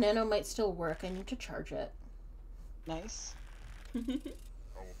my iPod Nano might still work. I need to charge it. Nice. How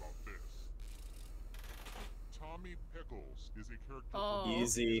about this? Tommy Pickles is a character Oh. from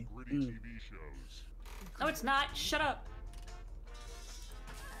Easy. gritty TV shows. No, it's not. Shut up.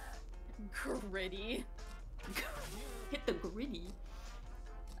 Gritty. Hit the gritty.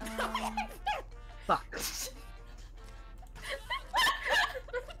 fuck.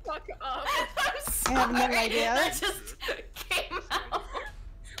 Fuck up. I'm sorry. I have no idea. That just came out.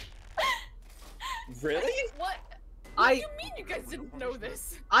 Really? What? What I- do you mean you guys didn't know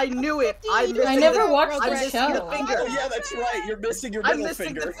this? I knew it. I'm I missing never the, watched I'm the missing show. the finger. Oh yeah, that's right. You're missing your I'm middle missing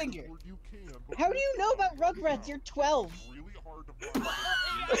finger. the finger. Where you can, but How do you know about Rugrats? You're 12. it's really hard to find. I'm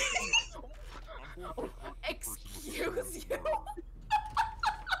going to hurt the person with the Excuse word. you? Word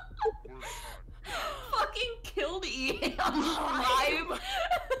Fucking killed Ian live. The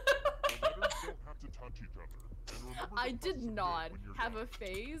letters don't have to touch each other. And remember to I press did submit not when you're have done. a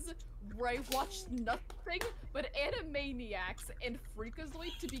phase where I watched nothing but Animaniacs and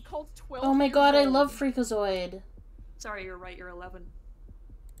Freakazoid to be called 12 Oh my years god, I old. love Freakazoid. Sorry, you're right. You're 11.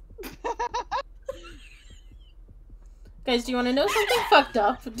 Guys, do you want to know something fucked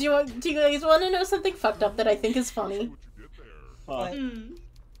up? Do you guys want to know something fucked up that I think is See funny? what you did there.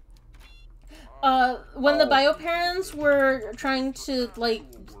 Huh. When the Oh. bio parents were trying to, like,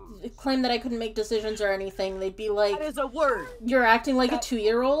 claim that I couldn't make decisions or anything. They'd be like, That is a word! "You're acting like a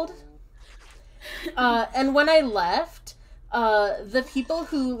 2-year-old." And when I left, the people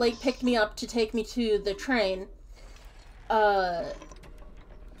who, like, picked me up to take me to the train, the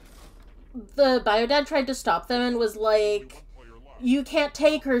biodad tried to stop them and was like, "You can't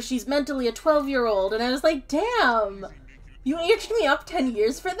take her, she's mentally a 12-year-old." And I was like, damn! You aged me up 10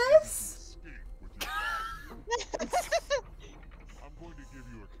 years for this?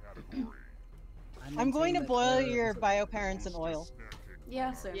 I'm going to boil your bio parents in oil.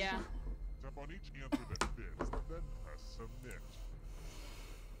 Yeah, same. Yeah.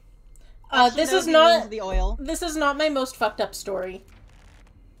 This is Shinobi not means the oil. this is not my most fucked up story.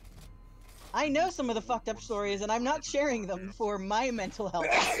 I know some of the fucked up stories, and I'm not sharing them for my mental health.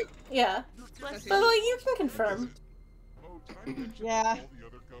 Yeah. But, like, you can confirm. Yeah.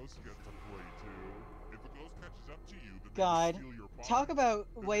 God. Talk about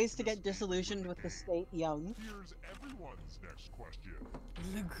ways to get disillusioned with the state young. Here's everyone's next question.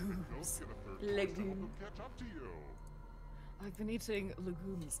 Legumes. Legume. Catch up to you. I've been eating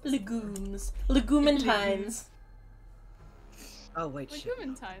legumes. Legumes. Legumentines. Oh, wait, shit.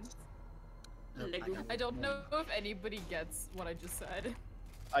 Legumentines. Oh, Legume. I don't know if anybody gets what I just said.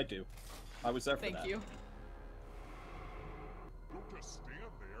 I do. I was there for Thank that. you. Don't just stand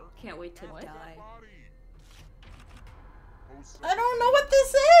there. Can't wait to What? die. Body. I don't know what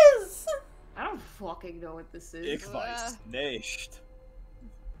this is! I don't fucking know what this is. Ich weiß nicht.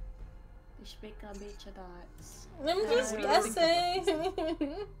 Ich bin a bitch of dots. I'm just guessing.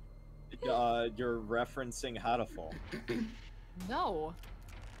 You're referencing Hatterfall. No.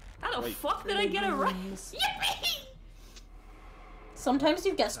 How the Wait. fuck did I get it right? Legumes. Yippee! Sometimes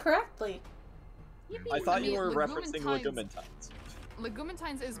you guess correctly. I thought you mean, were referencing legumentines. legumentines.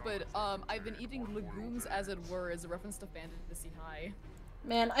 Legumentines is, but I've been eating legumes as it were as a reference to Fantasy High.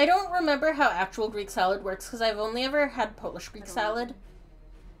 Man, I don't remember how actual Greek salad works because I've only ever had Polish Greek salad,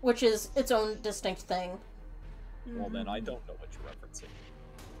 which is its own distinct thing. Well, then I don't know what you're referencing.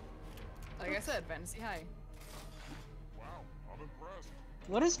 Like I said, Fantasy High. Wow, I'm impressed.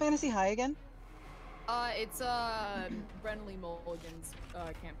 What is Fantasy High again? It's Brennan Lee Mulligan's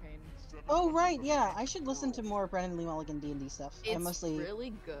campaign. Oh, right, yeah. I should listen to more Brennan Lee Mulligan D&D stuff. It's I mostly...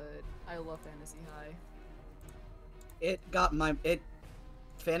 really good. I love Fantasy High.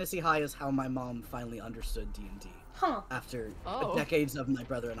 Fantasy High is how my mom finally understood D&D. Huh. After Oh. decades of my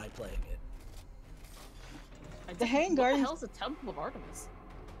brother and I playing it. The Hanging What the Gardens... hell's the Temple of Artemis?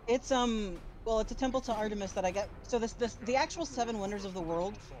 It's, well, it's a temple to Artemis that I got... So the actual 7 Wonders of the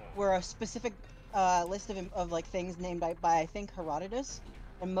World were a specific, list of like, things named by I think, Herodotus.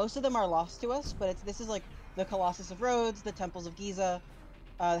 And most of them are lost to us, but this is, like, the Colossus of Rhodes, the Temples of Giza,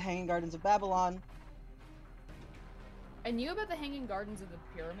 the Hanging Gardens of Babylon. I knew about the Hanging Gardens of the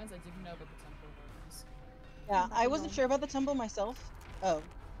Pyramids, I didn't know about the Temple of Artemis. Yeah, I wasn't sure about the temple myself. Oh.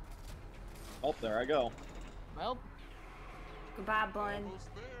 Oh, there I go. Well, Goodbye, bun.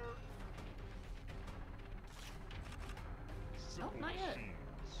 Almost there. Nope, not yet.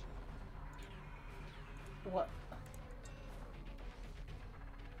 What?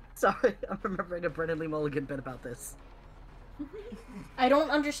 Sorry, I'm remembering a Brennan Lee Mulligan bit about this. I don't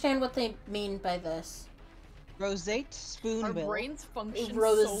understand what they mean by this. Rosate our Spoonbill. brains function solely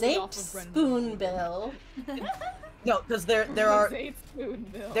Rosate off of Brendan. Spoonbill. No, because there are Rosate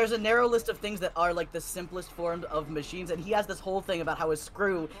Spoonbill. there's a narrow list of things that are like the simplest form of machines, and he has this whole thing about how a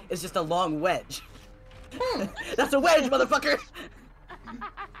screw is just a long wedge. That's a wedge, motherfucker!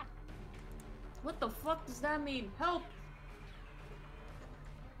 What the fuck does that mean? Help!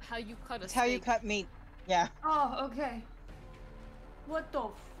 How you cut a It's how you steak. cut meat. Yeah. Oh, okay. What the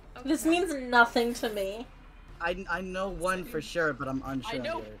f- okay. This means nothing to me. I know one for sure, but I'm unsure I on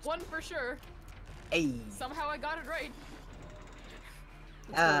know the others. one for sure. Hey. Somehow I got it right.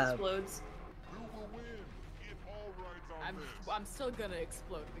 It still explodes. Who will win? It all rides on this. I'm still gonna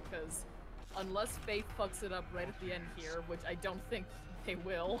explode because unless Faith fucks it up right at the end here, which I don't think they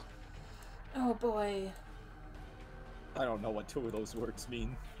will. Oh boy. I don't know what 2 of those words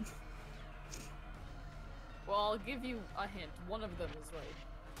mean. Well, I'll give you a hint. One of them is right.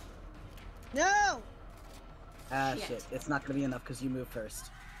 No! Ah, Shit. shit. It's not gonna be enough because you move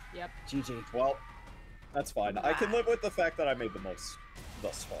first. Yep. GG. Well, that's fine. I can live with the fact that I made the most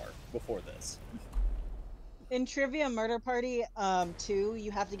thus far before this. In Trivia Murder Party 2,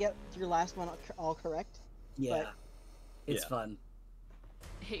 you have to get your last one all correct. Yeah. But- It's Yeah. fun.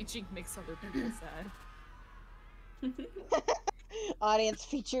 Aging makes other people sad. Audience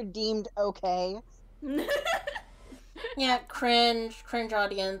feature deemed okay. Yeah, cringe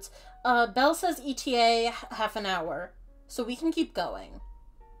audience. Belle says ETA half an hour, so we can keep going.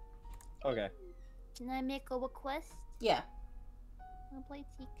 Okay. Can I make a request? Yeah. Wanna play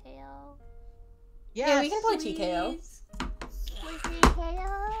TKO? Yeah, we can play TKO. Play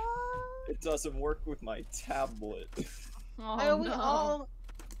TKO? It doesn't work with my tablet. Oh,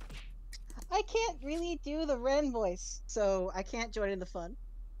 I can't really do the Ren voice, so I can't join in the fun.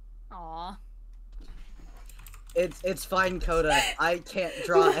 Aw. It's fine, Kota. I can't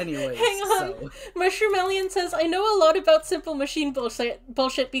draw anyways. Hang on. So. Mushroom Alien says, I know a lot about simple machine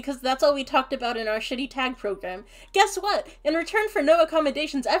bullshit because that's all we talked about in our shitty tag program. Guess what? In return for no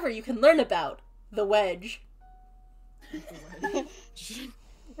accommodations ever, you can learn about the wedge.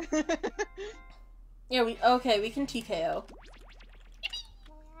 Yeah, we can TKO.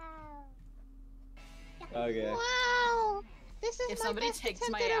 Okay. Wow! This is If my somebody best takes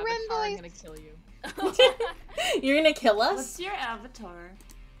attempt my at a Ren avatar, I'm voice. gonna kill you. You're gonna kill us? What's your avatar?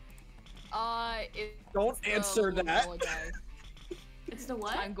 Don't answer the that. vanilla guy. It's the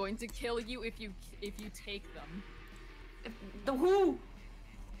what? I'm going to kill you if you take them. The who?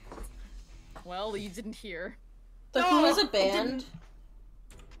 Well, you didn't hear. The Who is a band?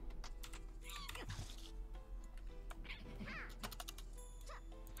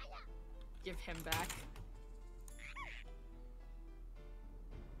 Give him back.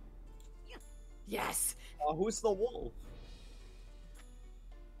 Yes! Who's the wolf?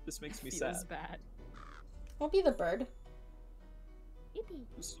 This makes me sad. Feels bad. I'll be the bird.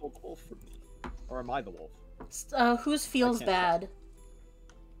 Who stole the wolf from me? Or am I the wolf? Whose feels can't bad?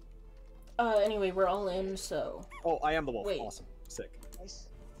 Anyway, we're all in, so... Oh, I am the wolf. Wait. Awesome. Sick.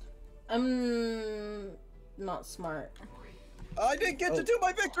 I'm... not smart. I didn't get to do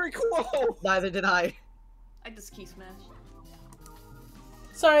my victory quote! Neither did I. I just key smash.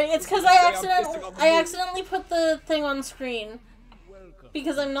 Sorry, it's because I was gonna say, I'm I accidentally put the thing on screen.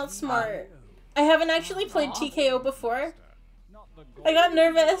 Because I'm not smart. I haven't actually played TKO before. I got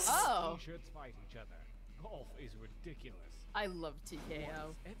nervous. Oh! I love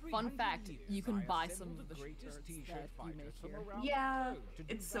TKO. Fun fact, you can buy some of the shirts that you make here. Yeah,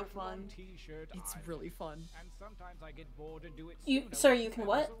 it's so fun. It's really fun. Sorry, you can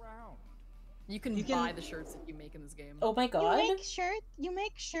what? You can buy the shirts that you make in this game. Oh my god. You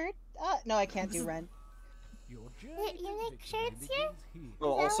make shirt? No, I can't do Ren. You make shirts here?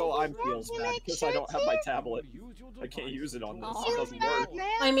 Well, also, I'm feels bad because I don't have my tablet. I can't use it on this. It doesn't work.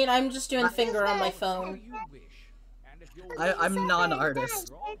 I mean, I'm just doing finger on my phone. I'm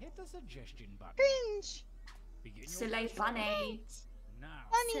non-artist. Cringe! Still a funny.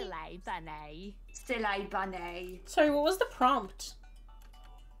 Still a bunny. Sorry, what was the prompt?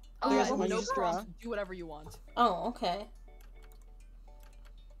 There's No one you just draw. prompt, do whatever you want. Oh, okay.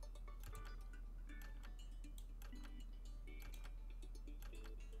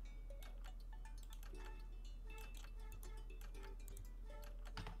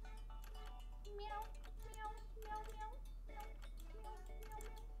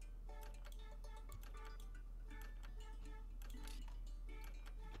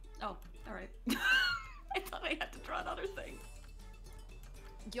 Oh, alright. I thought I had to draw another thing.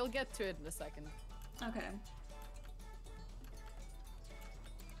 You'll get to it in a second. Okay.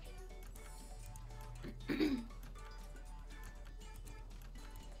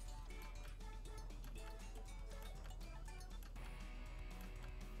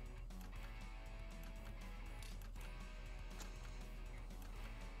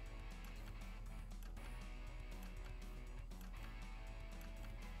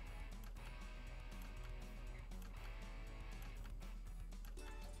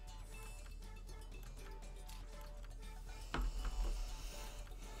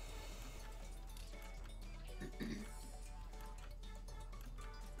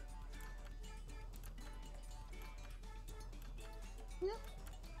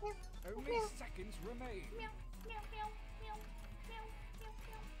 Only seconds remain.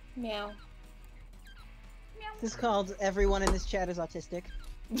 Meow. This is called Everyone in this chat is autistic.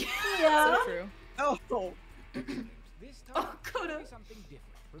 Yeah. So true. Oh! This time, Kota. try something different.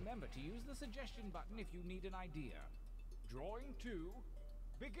 Remember to use the suggestion button if you need an idea. Drawing 2,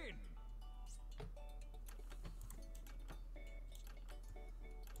 begin.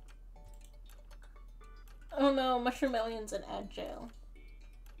 Oh no, Mushroom Alien's in ad jail.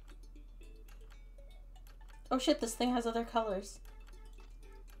 Oh shit, this thing has other colors.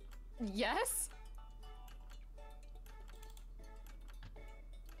 Yes?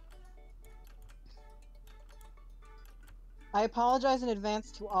 I apologize in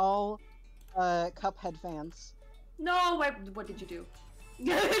advance to all Cuphead fans. No, what did you do?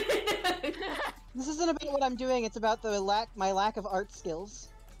 This isn't about what I'm doing, it's about the my lack of art skills.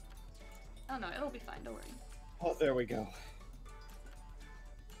 Oh no, it'll be fine, don't worry. Oh, there we go.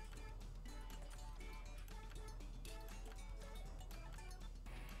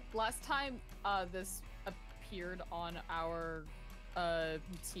 last time this appeared on our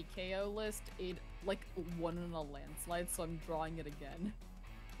TKO list, it like won in a landslide, so I'm drawing it again.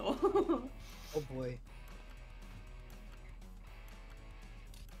 Oh boy.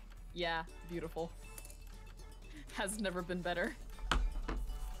 Yeah, beautiful. Has never been better.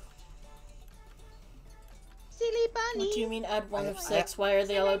 Silly bunny. What do you mean add 1 of 6? Why are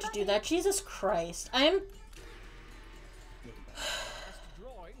they allowed to do that? Jesus Christ. I'm...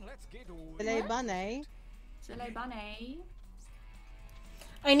 Silly bunny. Silly bunny.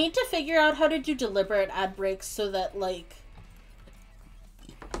 I need to figure out how to do deliberate ad breaks so that, like...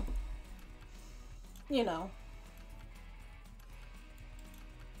 You know.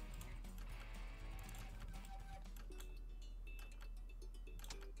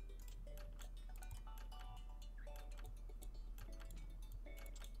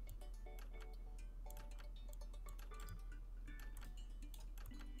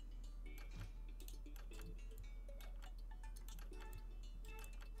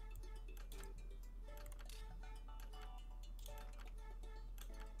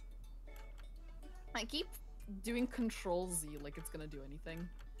 I keep doing Control Z like it's gonna do anything.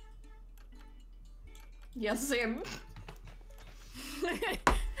 Yeah, same.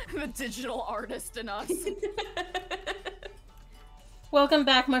 The digital artist in us. Welcome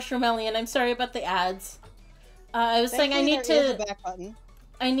back, Mushroom Alien. I'm sorry about the ads. I was saying I Thankfully, need there is to... a back button.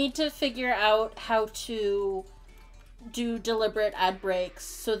 I need to figure out how to do deliberate ad breaks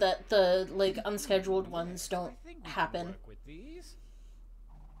so that the, like, unscheduled ones don't happen.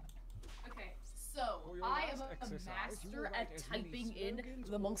 Okay, so I am a master at typing in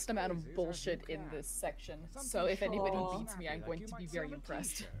the most amount of bullshit in this section. So if anybody beats me, I'm going to be very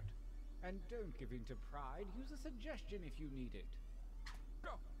impressed. And don't give in to pride. Use a suggestion if you need it. Go.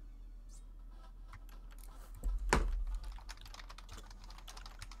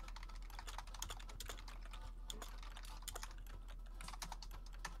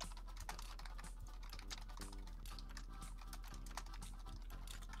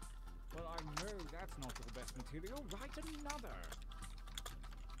 Well, I know that's not your best material. Write another.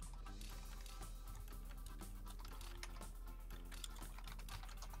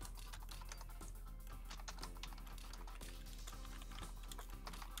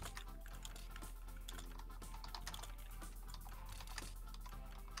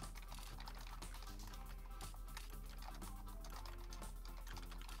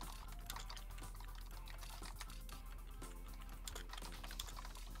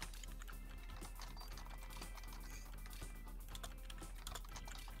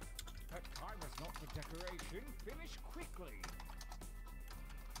 That timer's not for decoration. Finish quickly.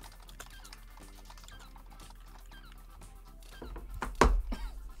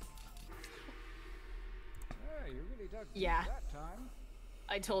 You really dug deep Yeah. that time.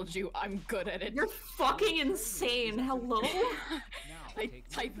 I told you, I'm good at it. You're fucking insane. Hello? I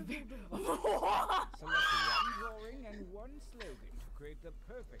type Select one drawing and one slogan to create the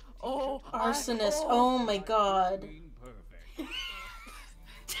perfect Oh, Arsonist, oh my god. being perfect.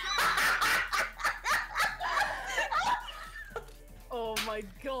 Oh my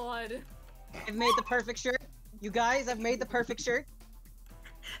god. I've made the perfect shirt. You guys, I've made the perfect shirt.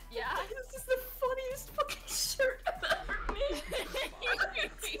 Yeah, this is the funniest fucking shirt I've ever made.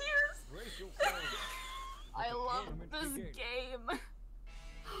 Brace yourself. I love tournament this begins. game.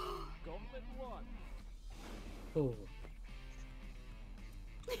 Gauntlet 1. Oh.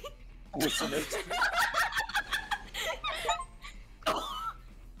 Arsonist.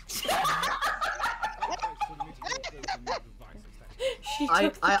 She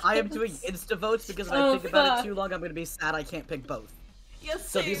took the I am kids. doing insta votes because if Oh, I think about fuck. it too long, I'm gonna be sad I can't pick both. Yes,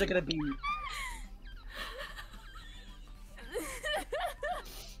 So these are gonna be.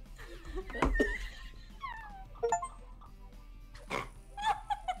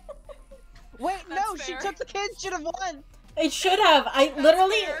 Wait, no, That's she fair. took the kids. Should have won. It should have. I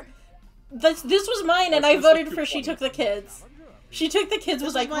literally... fair. This was mine and I voted for She Took the Kids. She Took the Kids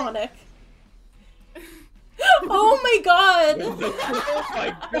was This is mine. iconic. Oh my god! Oh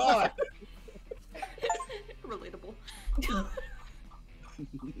my god! Relatable.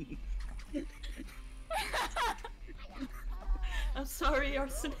 I'm sorry,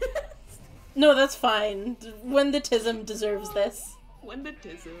 Arsonist. No, that's fine. When the Tism deserves this. When the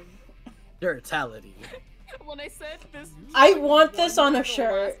tism. Dirtality. When I said this, I want this on a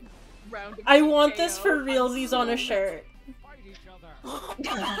shirt. round of I want this TKO, for I'm realsies on a so- shirt. Fight each other.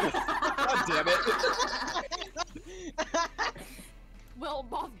 God damn it. Well,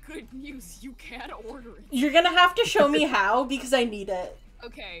 Bob, good news. You can order it. You're gonna have to show me how because I need it.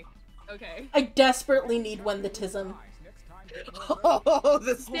 Okay. Okay. I desperately need When the Tism. Next time Oh,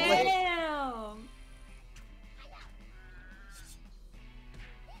 this split. Damn!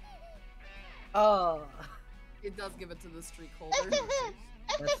 Oh. It does give it to the streak holder.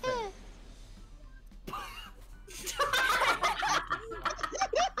 That's fair.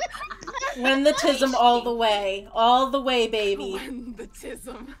 Win the tism all the way. All the way, baby. Win the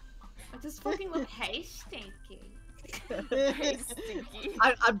tism. I just fucking love hay stinky. Hey, Stinky.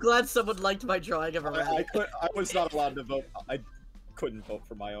 I'm glad someone liked my drawing of a rat. I was not allowed to vote. I couldn't vote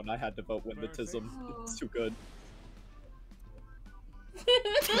for my own. I had to vote win the tism. It's too good.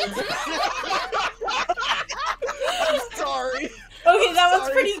 I'm sorry. Okay, that was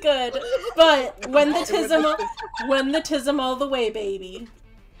pretty good. But when the tism all the way, baby.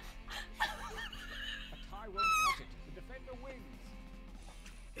 A tie won't cut it. The defender wins.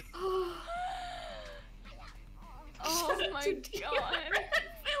 Oh my god.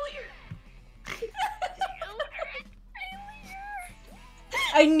 Failure.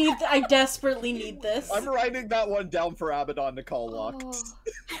 I desperately need this. I'm writing that one down for Abaddon to call Lux.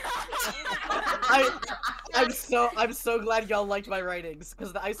 I'm so glad y'all liked my writings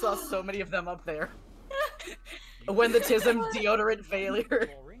because I saw so many of them up there. When the tism deodorant failure.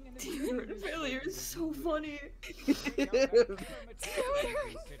 Deodorant failure is so funny.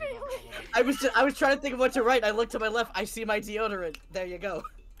 I was trying to think of what to write. I looked to my left. I see my deodorant. There you go.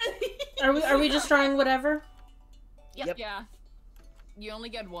 Are we just trying whatever? Yep. Yeah. You only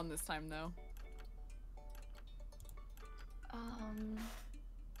get one this time, though.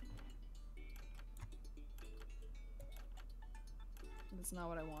 That's not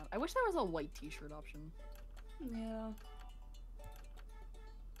what I want. I wish there was a white t-shirt option. Yeah.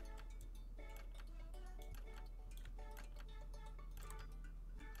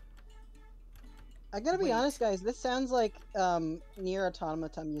 I gotta be honest, guys. This sounds like Nier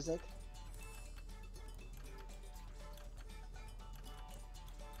Automata music.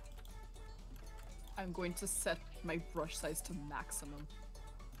 I'm going to set my brush size to maximum.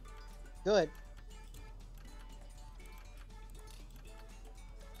 Good.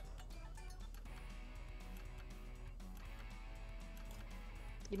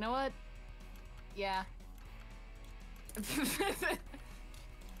 You know what? Yeah.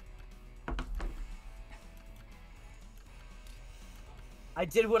 I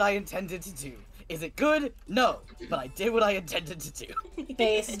did what I intended to do. Is it good? No, but I did what I intended to do.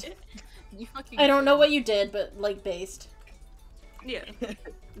 Based. You fucking I don't know what you did, but like based. Yeah.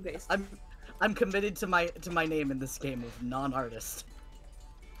 Based. I'm committed to my name in this game of non-artist.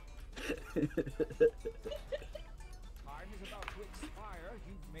 Time is about to expire.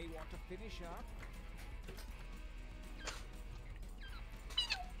 You may want to finish up.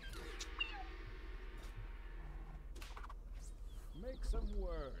 Make some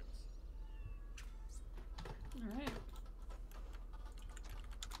words. Alright.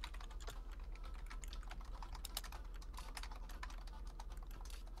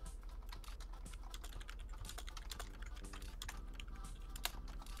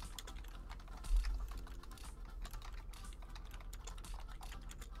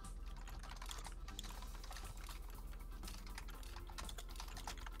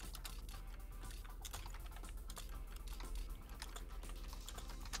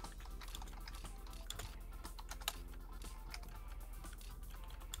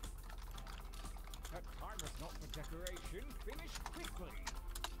 That time is not for decoration. Finish quickly.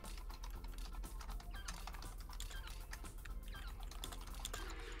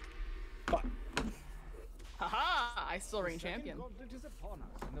 Haha! I still reign champion. Gauntlet is upon us,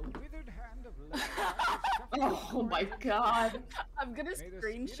 and the withered hand of Left Oh my god. I'm gonna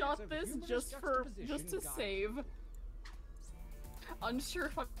screenshot this just to save. Unsure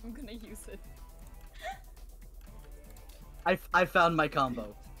if I'm gonna use it. I found my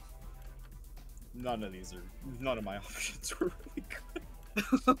combo. None of my options were really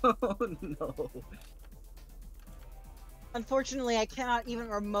good. Oh no. Unfortunately, I cannot even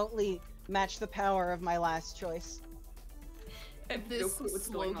remotely match the power of my last choice. I have no This clue what's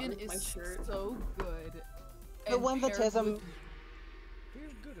going on slogan with my is shirt. so good. The And paired Wenvatism, with-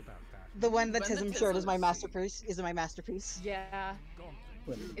 Feel good about that. the Wenvatism shirt is my Wenvatism. masterpiece. Is my masterpiece. Yeah.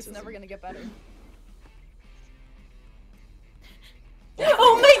 It's never gonna get better.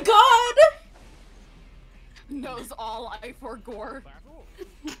 Oh my god! Knows all I forgore.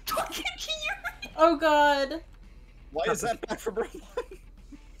 Oh god. Why is that back from Berlin?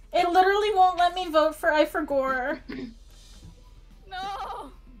 It literally won't let me vote for I for Gore.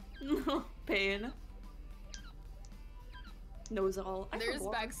 No! No pain. Knows all. I There's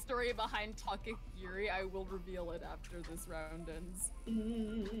forgot. backstory behind Takik Yuri. I will reveal it after this round ends.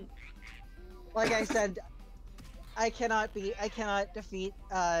 Like I said, I cannot defeat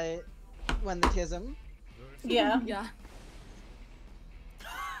when the tism. Yeah. Yeah.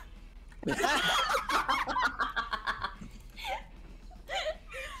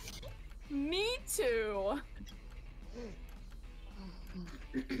 Me too.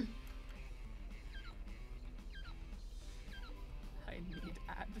 I need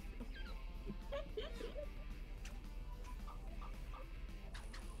Advil.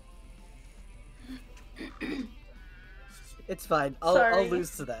 It's fine. I'll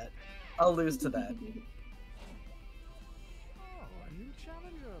lose to that. I'll lose to that. Oh, a new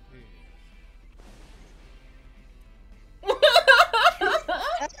challenger appears.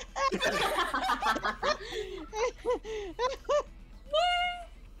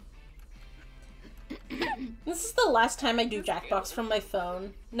 This is the last time I do Jackbox from my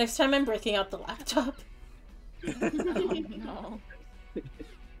phone. Next time I'm breaking out the laptop. Oh no.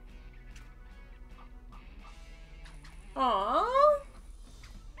 Aww.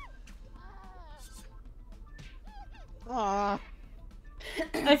 Aww.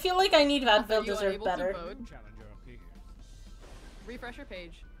 I feel like I need Are Advil you deserve unable better. to vote? Challenger appears. Refresh your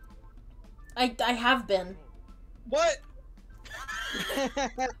page. I have been. What?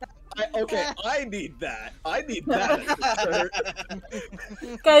 Okay, I need that. I need that.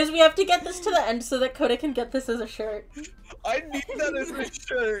 Guys, we have to get this to the end so that Kota can get this as a shirt. I need that as a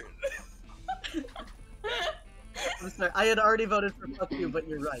shirt. I'm sorry. I had already voted for fuck you, but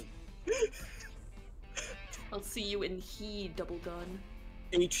you're right. I'll see you in he double gun.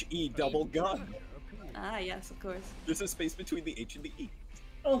 H-E double gun. Ah, yes, of course. There's a space between the H and the E.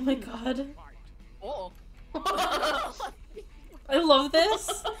 Oh my god. Oh. I love this.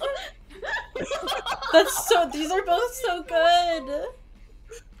 These are both so good.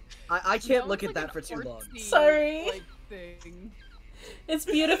 I can't look at that for too long. Sorry. Like, thing. It's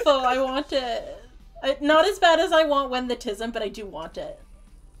beautiful. I want it. Not as bad as I want When the Tism, but I do want it.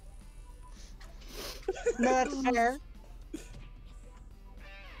 No, that's fair.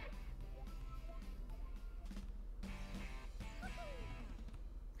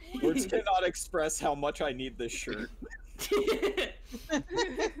 Words cannot express how much I need this shirt.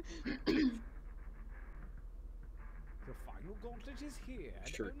 The final gauntlet is here,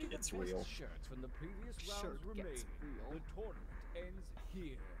 and Shirt only the gets best real. shirts from the previous rounds Shirt remain. gets real. The tournament ends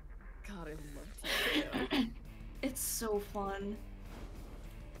here. God, I love TKO. It's so fun.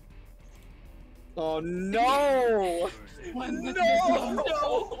 Oh no! No! But I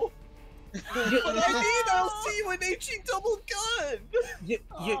need LC with HE double gun!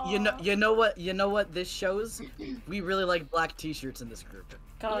 You know what this shows? We really like black t-shirts in this group.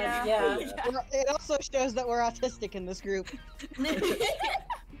 God, Yeah. yeah. It also shows that we're autistic in this group.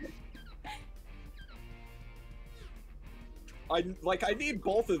 I need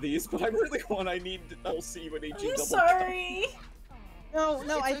both of these, but I really need LC with HE I'm double sorry. No,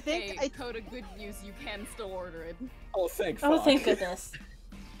 It's I okay, think Kota, good news, you can still order it. gun. Oh, thank Oh, fuck. thank goodness. We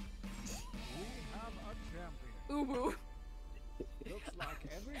have a champion. Uwu. Looks like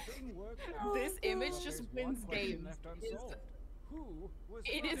everything worked out. This image There's just one wins question games. left unsolved. Who was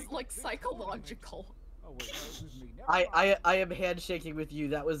It is running like this psychological. tournament? Oh, wait, that was with me. Never mind. I am handshaking with you.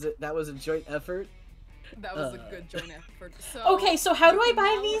 That was a joint effort. That was a good joint effort. So, Okay, so how do I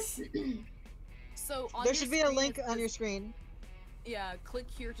buy these? So on there your should be a screen, link it on your says- screen. Yeah, click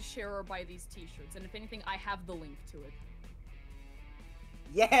here to share or buy these t-shirts, and if anything, I have the link to it.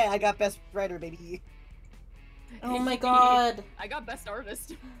 Yeah, I got best writer, baby. Oh my god. I got best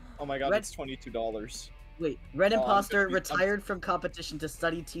artist. Oh my god, Red- it's $22. Wait, Red Imposter I'm- retired from competition to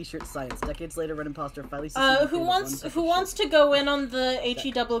study t-shirt science. Decades later, Red Imposter finally succeeded Who in wants one to go in on the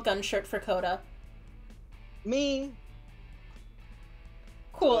HE double gun shirt for Kota? Me.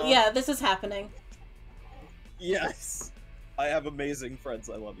 Cool, yeah, this is happening. Yes! I have amazing friends.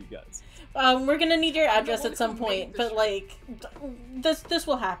 I love you guys. We're gonna need your address one at some who made point, the but shirt. like, this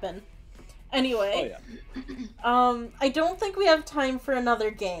will happen. Oh Anyway, yeah. I don't think we have time for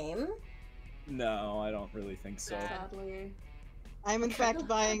another game. No, I don't really think so. Sadly. I'm in fact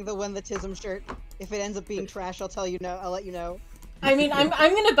buying the When the Tism shirt. If it ends up being trash, I'll let you know. I mean, I'm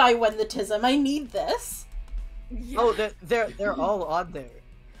gonna buy When the Tism. I need this. Yeah. Oh, they're all on there.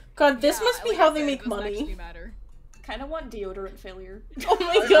 God, this Yeah, must be like how I they said, make it doesn't money. actually matter. Kind of want deodorant failure. Oh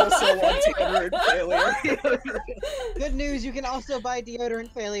my I god. also want deodorant failure. Good news, you can also buy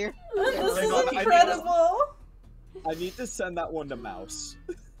deodorant failure. This Oh my is God, I need- incredible. I need to send that one to Mouse.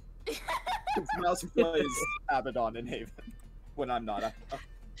 'Cause Mouse plays Abaddon in Haven when I'm not.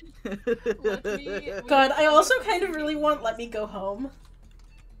 Let me- God, I also kind of really want Let Me Go Home.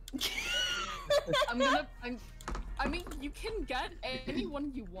 I mean, you can get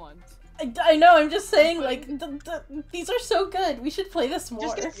anyone you want. I know. I'm just saying, like, these are so good. We should play this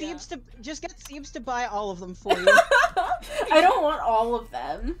more. Just get Siebes to buy all of them for you. I don't want all of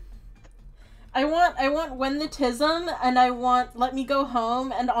them. I want When the Tism, and I want Let Me Go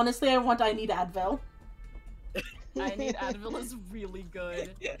Home, and honestly, I want I Need Advil. I Need Advil is really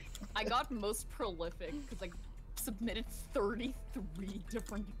good. I got most prolific because I submitted 33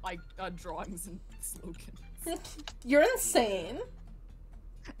 different drawings and slogans. You're insane.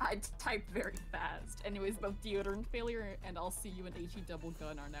 I typed very fast. Anyways, both Deodorant Failure and I'll See You and HE Double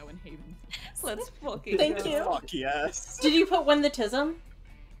Gun are now in Haven. Let's fucking Thank you. Fuck yes. Did you put When the Tism?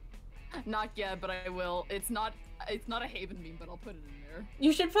 Not yet, but I will. It's not a Haven meme, but I'll put it in there.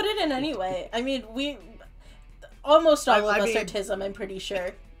 You should put it in anyway. I mean, almost all of us are Tism, I'm pretty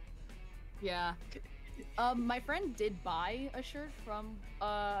sure. Yeah. My friend did buy a shirt from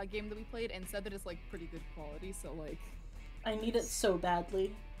a game that we played and said that it's like pretty good quality, so like... I need it so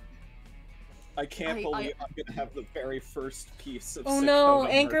badly. I can't believe I'm gonna have the very first piece of Oh no,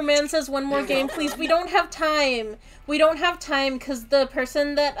 Anchorman says one more game, please. We don't have time. We don't have time because the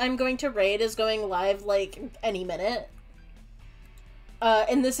person that I'm going to raid is going live like any minute.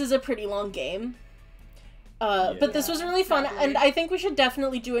 And this is a pretty long game. But this was really fun, and I think we should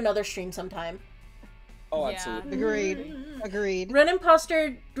definitely do another stream sometime. Oh, absolutely. Agreed. Agreed. Ren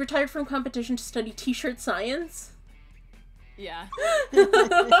Imposter retired from competition to study t-shirt science. Yeah.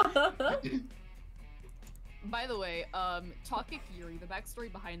 By the way, Takakiri, the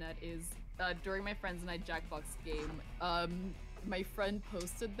backstory behind that is, during my friends and I Jackbox game, my friend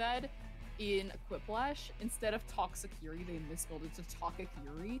posted that in Quiplash, instead of Toxicuri, they misspelled it to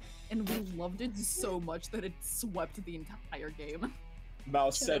Takakiri, and we loved it so much that it swept the entire game.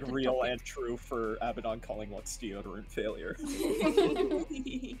 Mouse said real and true for Abaddon calling what's Deodorant Failure.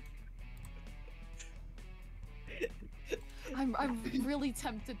 I'm really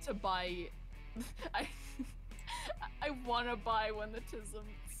tempted to buy. I want to buy When the Tism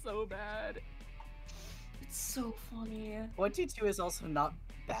so bad. It's so funny. 22 is also not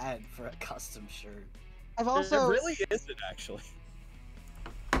bad for a custom shirt. I've also. It really isn't actually.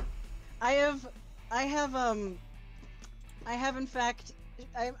 I have in fact.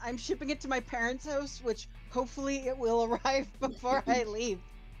 I'm shipping it to my parents' house, which hopefully it will arrive before I leave.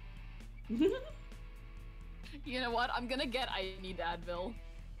 You know what? I'm gonna get I Need Advil.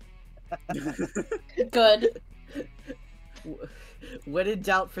 Good. When in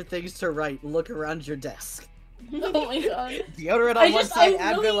doubt for things to write, look around your desk. Oh my god. Deodorant on one side,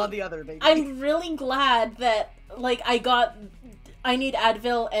 Advil on the other, baby. I'm really glad that, like, I got I Need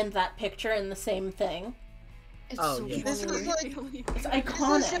Advil and that picture in the same thing. It's so yeah. This is like, it's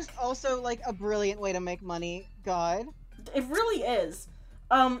iconic. This is just also like a brilliant way to make money. God. It really is.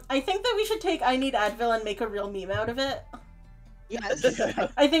 I think that we should take I Need Advil and make a real meme out of it. Yes.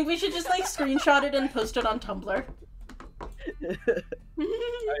 I think we should just like screenshot it and post it on Tumblr.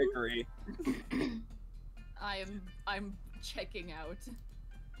 I agree. I'm checking out.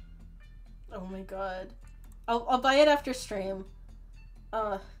 Oh my god. I'll buy it after stream.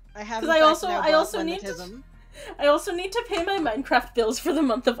 I have. Because I also need to pay my Minecraft bills for the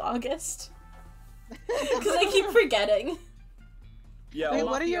month of August. Because I keep forgetting. Yeah. Wait,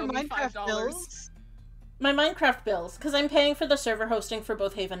 what are your Minecraft $5. bills? My Minecraft bills, because I'm paying for the server hosting for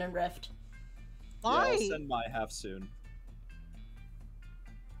both Haven and Rift. Why? Yeah, I'll send my half soon.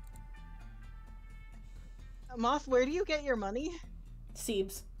 Moth, where do you get your money?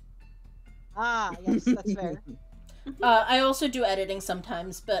 Siebes. Ah, yes, that's fair. I also do editing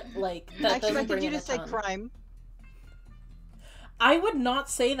sometimes, but like that I doesn't expected bring you in to a say ton. crime. I would not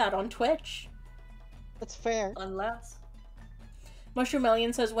say that on Twitch. That's fair. Unless. Mushroom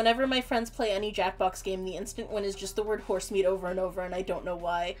Alien says, whenever my friends play any Jackbox game, the instant win is just the word horse meat over and over, and I don't know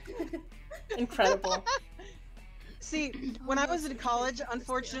why. Incredible. See, when I was in college,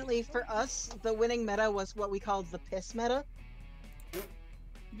 unfortunately for us, the winning meta was what we called the piss meta.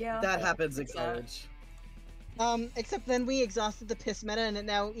 Yeah. That happens in college. Except then we exhausted the piss meta, and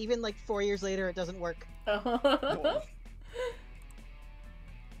now, even like 4 years later, it doesn't work.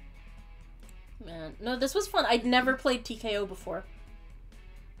 Man, no, this was fun. I'd never played TKO before.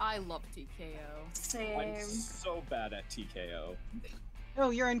 I love TKO. Same. I'm so bad at TKO.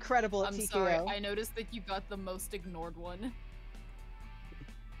 Oh, you're incredible at I'm TKO. sorry, I noticed that you got the most ignored one.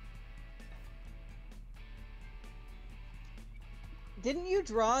 Didn't you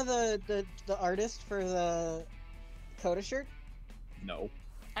draw the artist for the Kota shirt? No.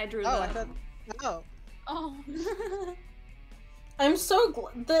 I drew Oh, that. I thought. Oh. Oh. I'm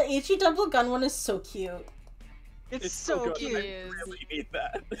so the HE double gun one is so cute. It's so so good. cute. It is I really need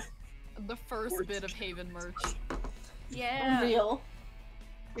that. the first bit of Haven merch. Yeah. Real.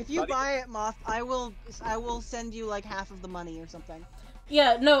 If you buy it, Moth, I will send you like half of the money or something.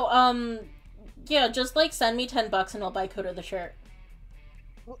 Yeah, no, yeah, just like send me $10 and I'll buy Kota the shirt.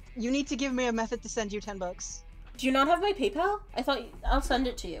 You need to give me a method to send you $10. Do you not have my PayPal? I thought I'll send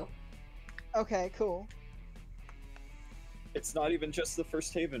it to you. Okay, cool. It's not even just the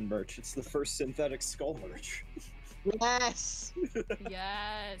first Haven merch, it's the first Synthetic Skull merch. Yes!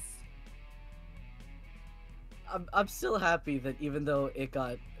 Yes. I'm still happy that even though it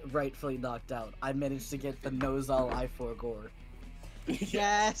got rightfully knocked out, I managed to get the nose all I4 gore.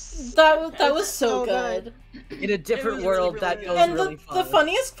 Yes! That was so good. In a different world, that goes And really far. the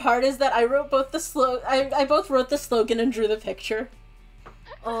funniest part is that I wrote both the I both wrote the slogan and drew the picture.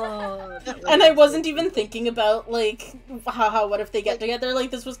 Oh, and I wasn't even thinking about like how what if they get together.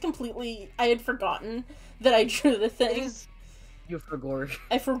 Like this was completely I had forgotten that I drew the thing. You forgot.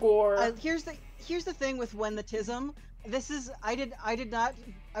 I forgot. Here's the thing with when the tism. This is I didn't.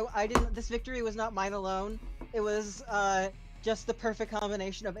 This victory was not mine alone. It was just the perfect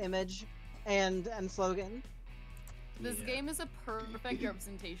combination of image and slogan. This game is a perfect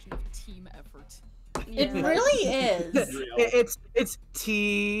representation of team effort. It really is. It's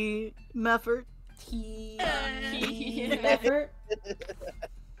team effort. Team effort.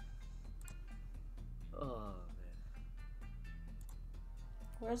 Oh man.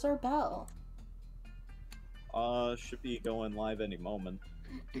 Where's our bell? Should be going live any moment.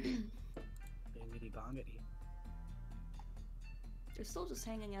 Bangity bongity. They're still just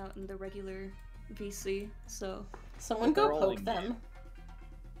hanging out in the regular VC, so... Someone go poke them.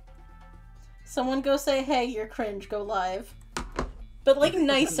 Someone go say, hey, you're cringe, go live. But like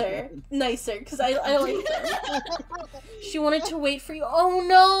nicer. Nicer, because I like them. She wanted to wait for you. Oh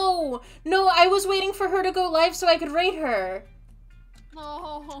no! No, I was waiting for her to go live so I could rate her.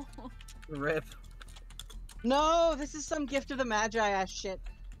 No. Rip. No, this is some gift of the Magi ass shit.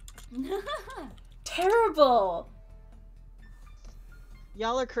 Terrible.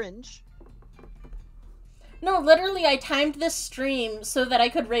 Y'all are cringe. No, literally, I timed this stream so that I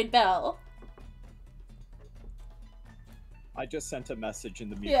could raid Belle. I just sent a message in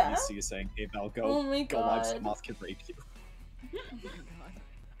the mute Yeah? VC saying, hey Belle, go, Oh my go live so God. Moth can raid you. Oh my god.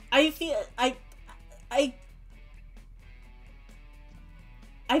 I feel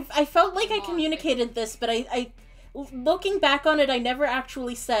I felt like I communicated this, but I looking back on it, I never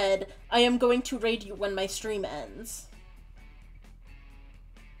actually said I am going to raid you when my stream ends.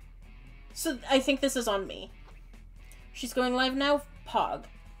 So I think this is on me. She's going live now. Pog.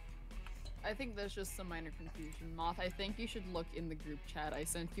 I think there's just some minor confusion. Moth, I think you should look in the group chat. I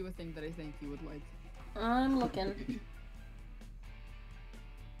sent you a thing that I think you would like. I'm looking.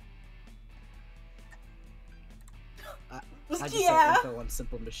 I just Yeah. have info on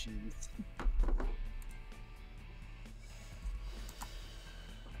simple machines.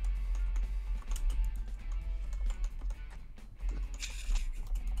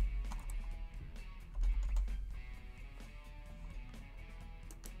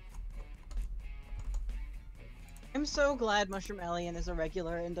 I'm so glad Mushroom Alien is a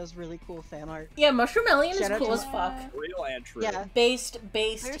regular and does really cool fan art. Yeah, Mushroom Alien is Shout out cool to- as fuck. Real and true. Yeah. Based.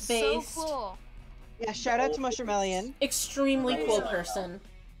 They're so cool. Yeah, shout out to Mushroom Alien. Extremely cool person.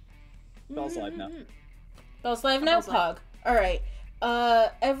 Bell's live now. Bell's live now, Pog. Alright.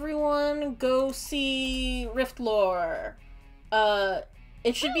 Everyone go see Rift Lore.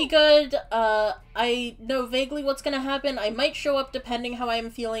 It should be good. I know vaguely what's gonna happen. I might show up depending how I'm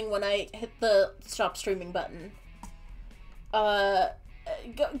feeling when I hit the stop streaming button.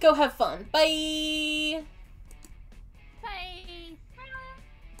 Go have fun. Bye! Bye.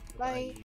 Bye.